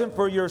it wasn't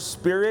for your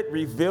Spirit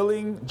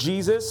revealing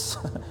Jesus,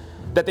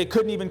 that they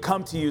couldn't even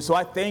come to you. So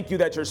I thank you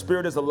that your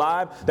Spirit is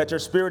alive, that your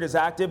Spirit is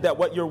active, that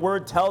what your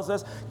word tells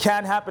us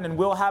can happen and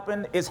will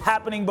happen is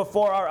happening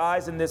before our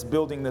eyes in this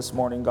building this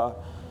morning, God.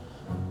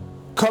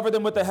 Cover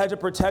them with a hedge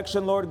of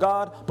protection, Lord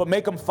God, but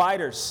make them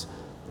fighters.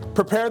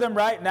 Prepare them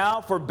right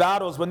now for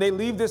battles. When they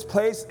leave this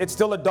place, it's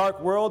still a dark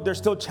world. There's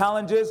still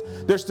challenges.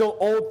 There's still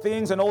old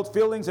things and old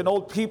feelings and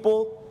old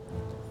people.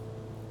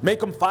 Make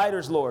them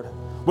fighters, Lord.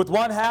 With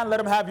one hand, let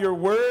them have your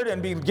word and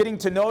be getting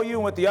to know you.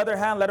 And with the other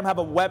hand, let them have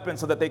a weapon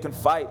so that they can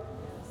fight.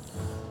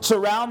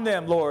 Surround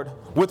them, Lord,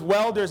 with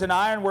welders and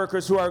iron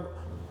workers who are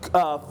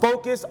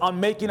focused on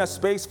making a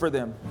space for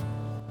them,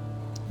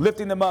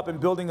 lifting them up and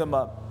building them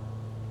up.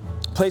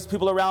 Place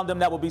people around them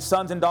that will be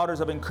sons and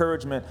daughters of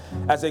encouragement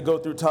as they go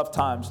through tough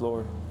times,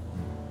 Lord.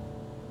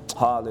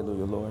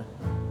 Hallelujah, Lord.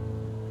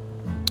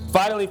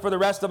 Finally, for the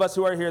rest of us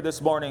who are here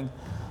this morning,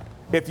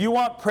 if you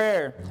want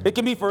prayer, it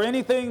can be for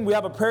anything. We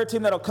have a prayer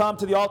team that'll come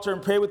to the altar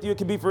and pray with you. It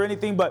can be for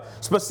anything, but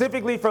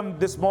specifically from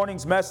this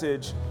morning's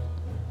message,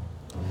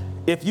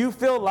 if you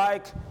feel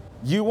like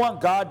you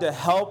want God to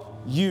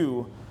help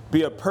you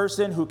be a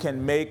person who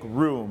can make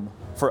room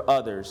for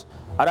others,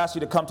 I'd ask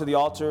you to come to the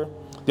altar.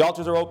 The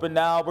altars are open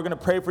now. We're going to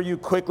pray for you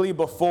quickly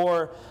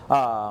before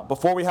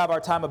we have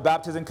our time of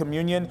baptism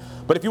communion.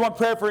 But if you want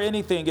prayer for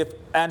anything,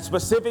 and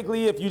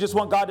specifically if you just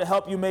want God to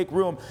help you make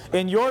room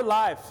in your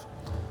life,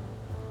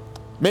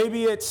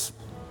 maybe it's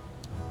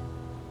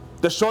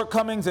the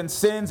shortcomings and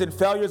sins and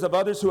failures of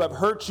others who have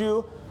hurt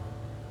you,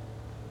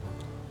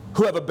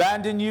 who have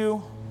abandoned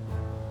you,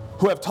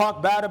 who have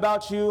talked bad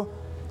about you.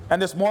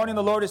 And this morning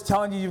the Lord is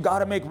telling you, you've got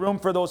to make room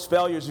for those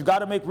failures. You've got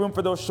to make room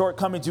for those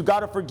shortcomings. You've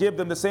got to forgive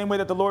them the same way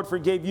that the Lord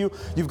forgave you.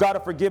 You've got to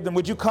forgive them.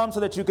 Would you come so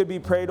that you could be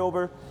prayed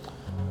over?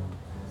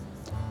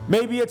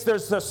 Maybe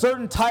there's a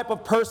certain type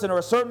of person or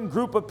a certain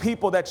group of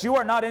people that you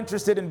are not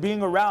interested in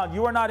being around.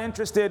 You are not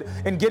interested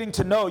in getting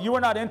to know. You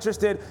are not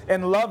interested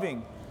in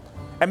loving.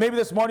 And maybe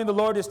this morning the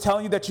Lord is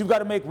telling you that you've got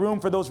to make room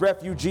for those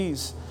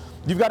refugees.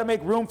 You've got to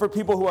make room for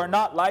people who are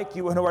not like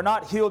you and who are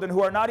not healed and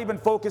who are not even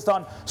focused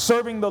on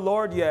serving the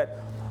Lord yet.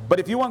 But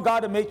if you want God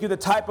to make you the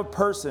type of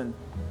person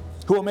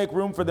who will make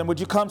room for them, would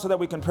you come so that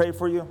we can pray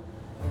for you?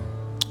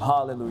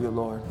 Hallelujah,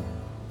 Lord.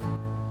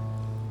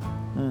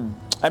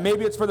 And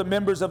maybe it's for the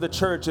members of the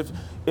church. If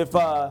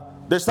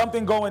there's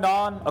something going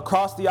on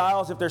across the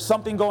aisles, if there's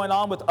something going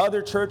on with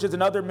other churches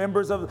and other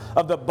members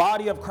of the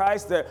body of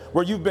Christ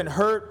where you've been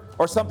hurt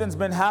or something's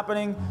been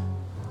happening,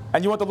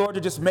 and you want the Lord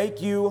to just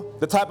make you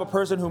the type of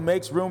person who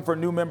makes room for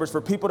new members,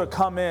 for people to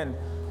come in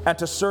and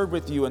to serve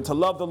with you and to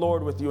love the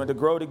Lord with you and to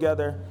grow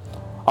together,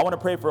 I want to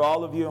pray for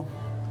all of you.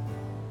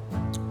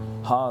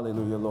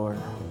 Hallelujah, Lord.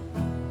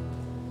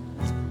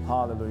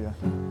 Hallelujah.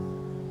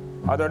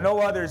 Are there no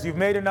others? You've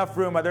made enough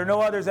room. Are there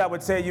no others that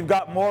would say you've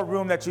got more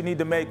room that you need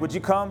to make? Would you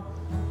come?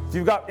 If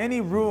you've got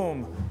any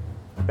room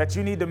that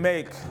you need to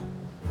make,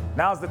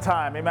 now's the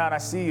time. Amen. I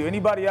see you.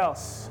 Anybody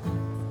else?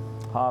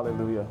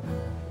 Hallelujah.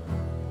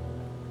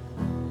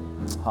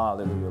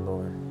 Hallelujah,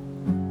 Lord.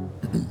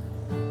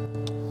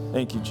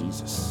 Thank you,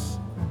 Jesus.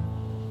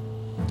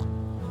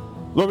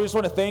 Lord, we just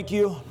want to thank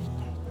you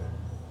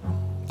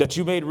that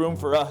you made room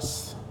for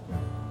us.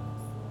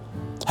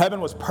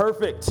 Heaven was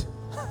perfect.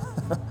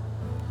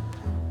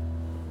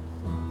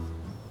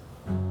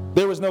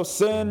 There was no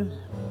sin.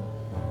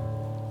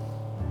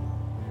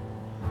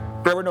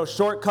 There were no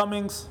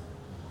shortcomings.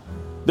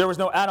 There was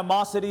no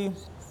animosity.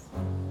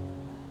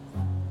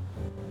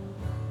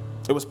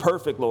 It was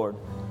perfect, Lord.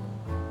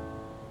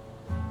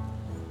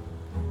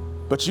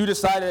 But you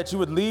decided that you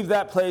would leave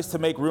that place to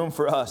make room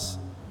for us.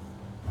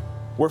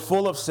 We're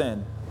full of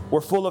sin.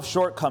 We're full of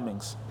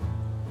shortcomings.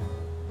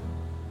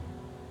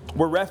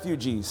 We're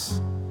refugees.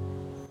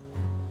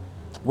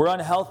 We're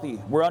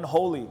unhealthy. We're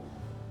unholy.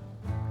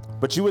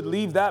 But you would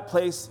leave that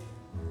place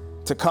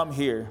to come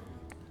here,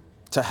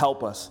 to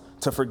help us,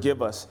 to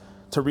forgive us,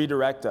 to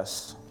redirect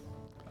us.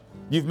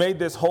 You've made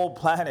this whole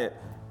planet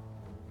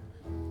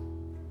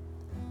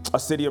a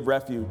city of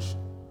refuge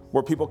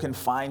where people can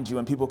find you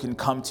and people can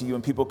come to you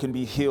and people can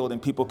be healed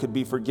and people can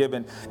be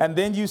forgiven. And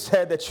then you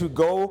said that you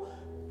go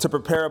to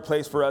prepare a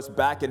place for us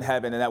back in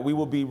heaven and that we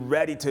will be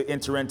ready to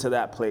enter into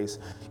that place.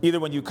 Either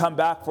when you come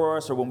back for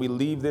us or when we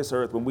leave this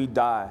earth, when we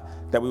die,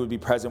 that we would be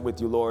present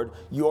with you, Lord.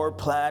 Your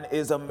plan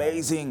is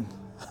amazing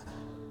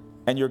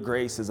and your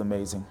grace is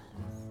amazing.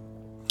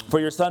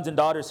 For your sons and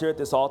daughters here at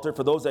this altar,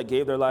 for those that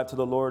gave their life to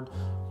the Lord,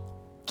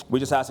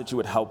 we just ask that you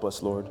would help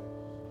us, Lord.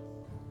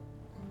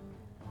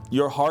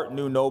 Your heart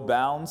knew no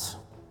bounds.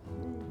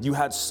 You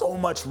had so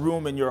much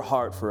room in your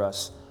heart for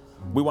us.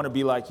 We want to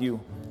be like you.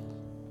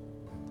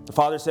 The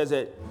Father says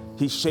that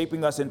he's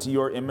shaping us into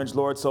your image,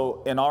 Lord.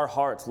 So in our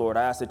hearts, Lord,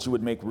 I ask that you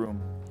would make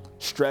room.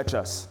 Stretch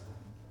us.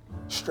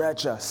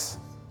 Stretch us.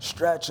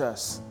 Stretch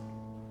us.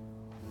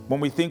 When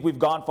we think we've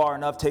gone far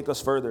enough, take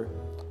us further.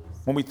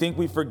 When we think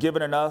we've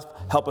forgiven enough,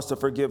 help us to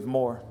forgive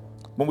more.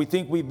 When we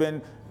think we've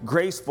been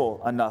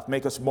graceful enough,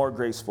 make us more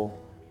graceful.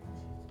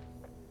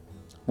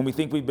 When we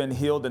think we've been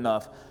healed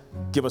enough,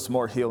 give us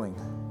more healing.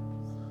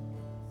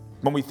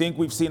 When we think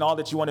we've seen all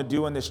that you want to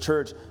do in this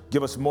church,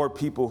 give us more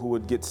people who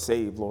would get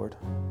saved, Lord.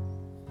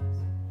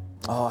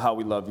 Oh, how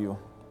we love you.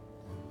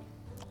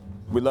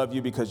 We love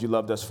you because you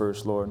loved us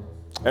first, Lord.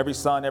 Every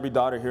son, every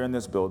daughter here in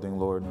this building,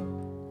 Lord.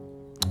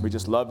 We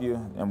just love you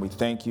and we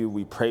thank you.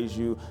 We praise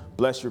you.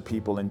 Bless your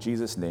people in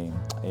Jesus' name.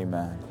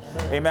 Amen.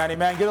 Amen.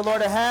 Amen. Give the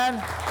Lord a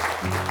hand.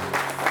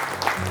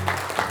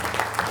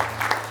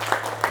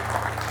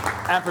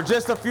 And for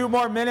just a few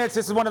more minutes,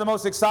 this is one of the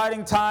most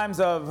exciting times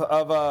in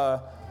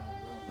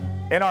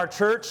our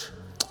church.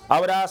 I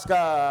would ask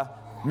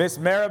Miss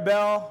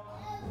Maribel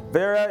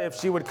Vera if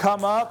she would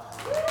come up.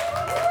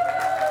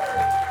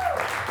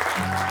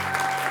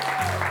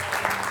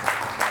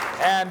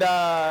 And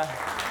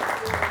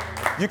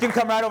you can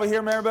come right over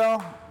here,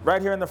 Maribel,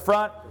 right here in the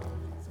front.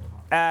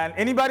 And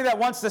anybody that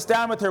wants to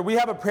stand with her, we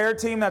have a prayer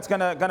team that's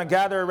gonna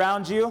gather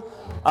around you.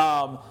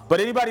 But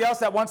anybody else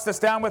that wants to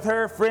stand with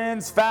her,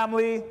 friends,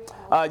 family,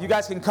 you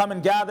guys can come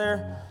and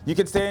gather. You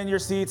can stay in your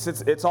seats.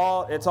 It's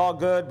all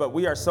good. But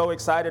we are so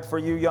excited for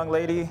you, young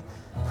lady.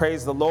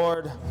 Praise the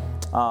Lord.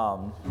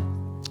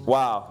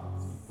 Wow.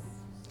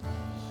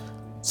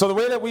 So the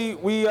way that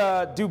we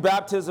do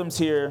baptisms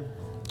here,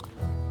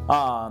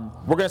 we're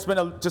going to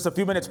spend just a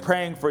few minutes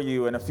praying for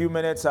you and a few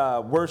minutes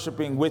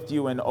worshiping with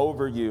you and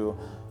over you.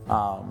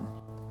 And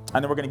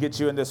then we're going to get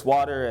you in this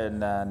water,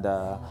 and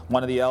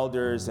one of the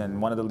elders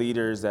and one of the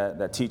leaders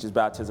that teaches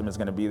baptism is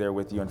going to be there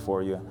with you and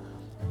for you.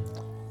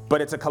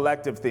 But it's a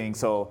collective thing,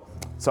 so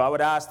So I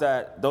would ask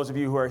that those of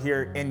you who are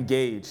here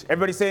engage.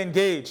 Everybody say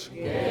engage.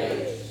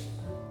 Engage.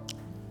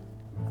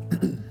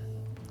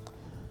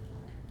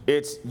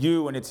 It's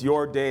you and it's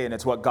your day and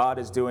it's what God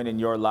is doing in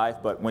your life.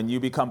 But when you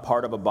become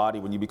part of a body,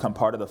 when you become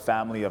part of the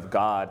family of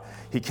God,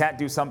 he can't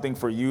do something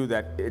for you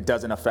that it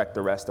doesn't affect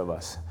the rest of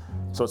us.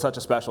 So it's such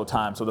a special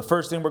time. So the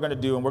first thing we're going to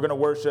do, and we're going to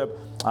worship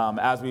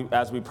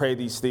as we pray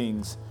these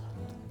things.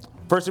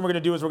 First thing we're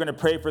going to do is we're going to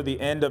pray for the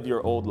end of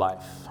your old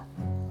life.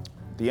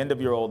 The end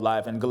of your old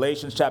life. In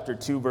Galatians chapter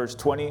 2, verse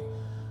 20,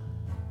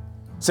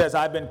 says,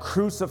 I've been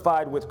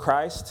crucified with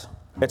Christ.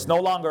 It's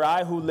no longer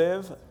I who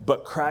live,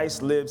 but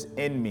Christ lives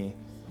in me.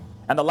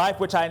 And the life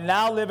which I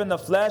now live in the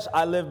flesh,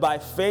 I live by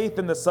faith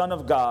in the Son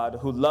of God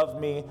who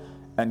loved me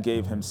and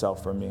gave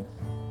himself for me.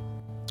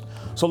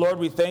 So Lord,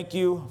 we thank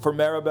you for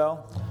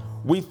Maribel.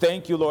 We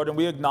thank you, Lord, and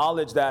we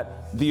acknowledge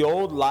that the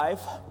old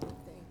life,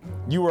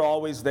 you were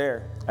always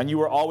there, and you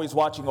were always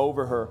watching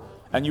over her,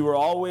 and you were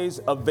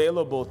always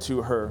available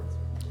to her.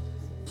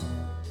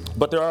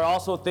 But there are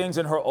also things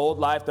in her old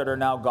life that are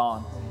now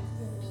gone.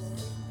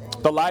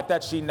 The life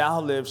that she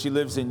now lives, she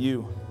lives in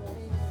you.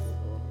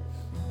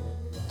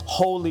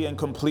 Wholly and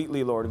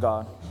completely, Lord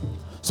God.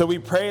 So we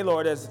pray,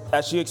 Lord, as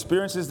she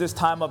experiences this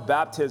time of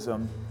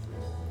baptism,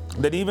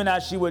 that even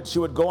as she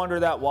would go under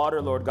that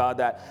water, Lord God,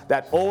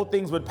 that old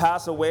things would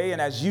pass away.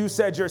 And as you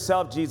said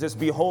yourself, Jesus,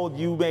 behold,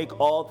 you make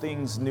all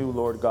things new,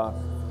 Lord God.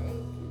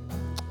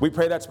 We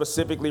pray that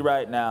specifically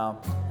right now.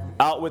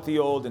 Out with the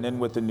old and in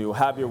with the new.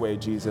 Have your way,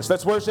 Jesus.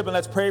 Let's worship and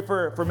let's pray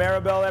for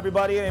Maribel,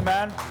 everybody.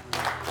 Amen.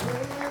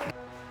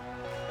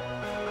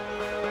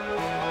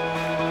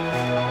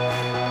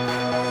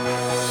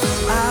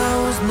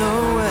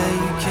 Nowhere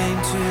you came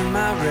to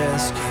my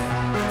rescue.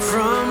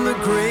 From the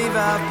grave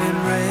I've been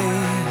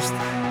raised.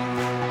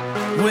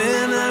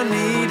 When I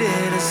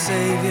needed a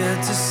savior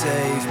to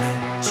save me,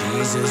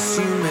 Jesus,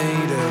 you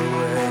made a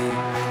way.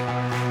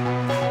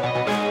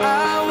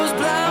 I was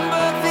blind,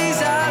 but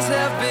these eyes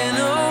have been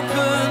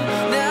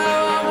opened.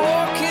 Now I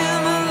walk in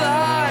the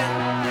light.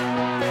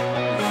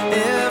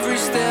 Every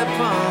step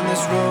on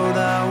this road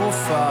I will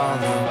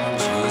follow.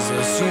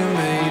 Jesus, you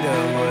made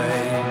a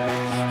way.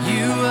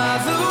 You are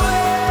the way.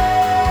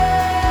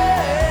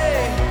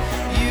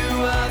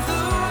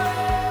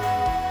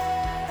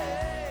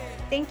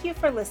 Thank you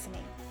for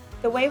listening.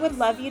 The Way would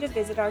love you to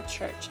visit our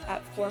church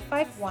at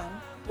 451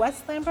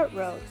 West Lambert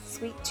Road,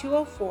 Suite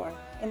 204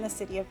 in the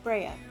city of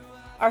Brea.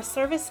 Our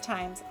service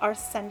times are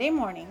Sunday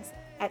mornings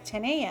at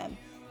 10 a.m.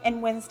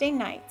 and Wednesday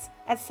nights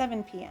at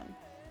 7 p.m.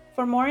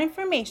 For more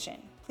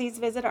information, please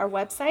visit our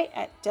website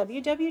at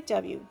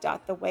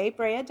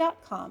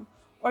www.thewaybrea.com,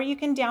 or you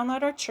can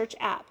download our church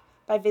app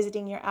by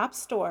visiting your app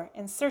store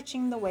and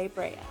searching The Way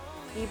Brea.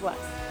 Be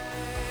blessed.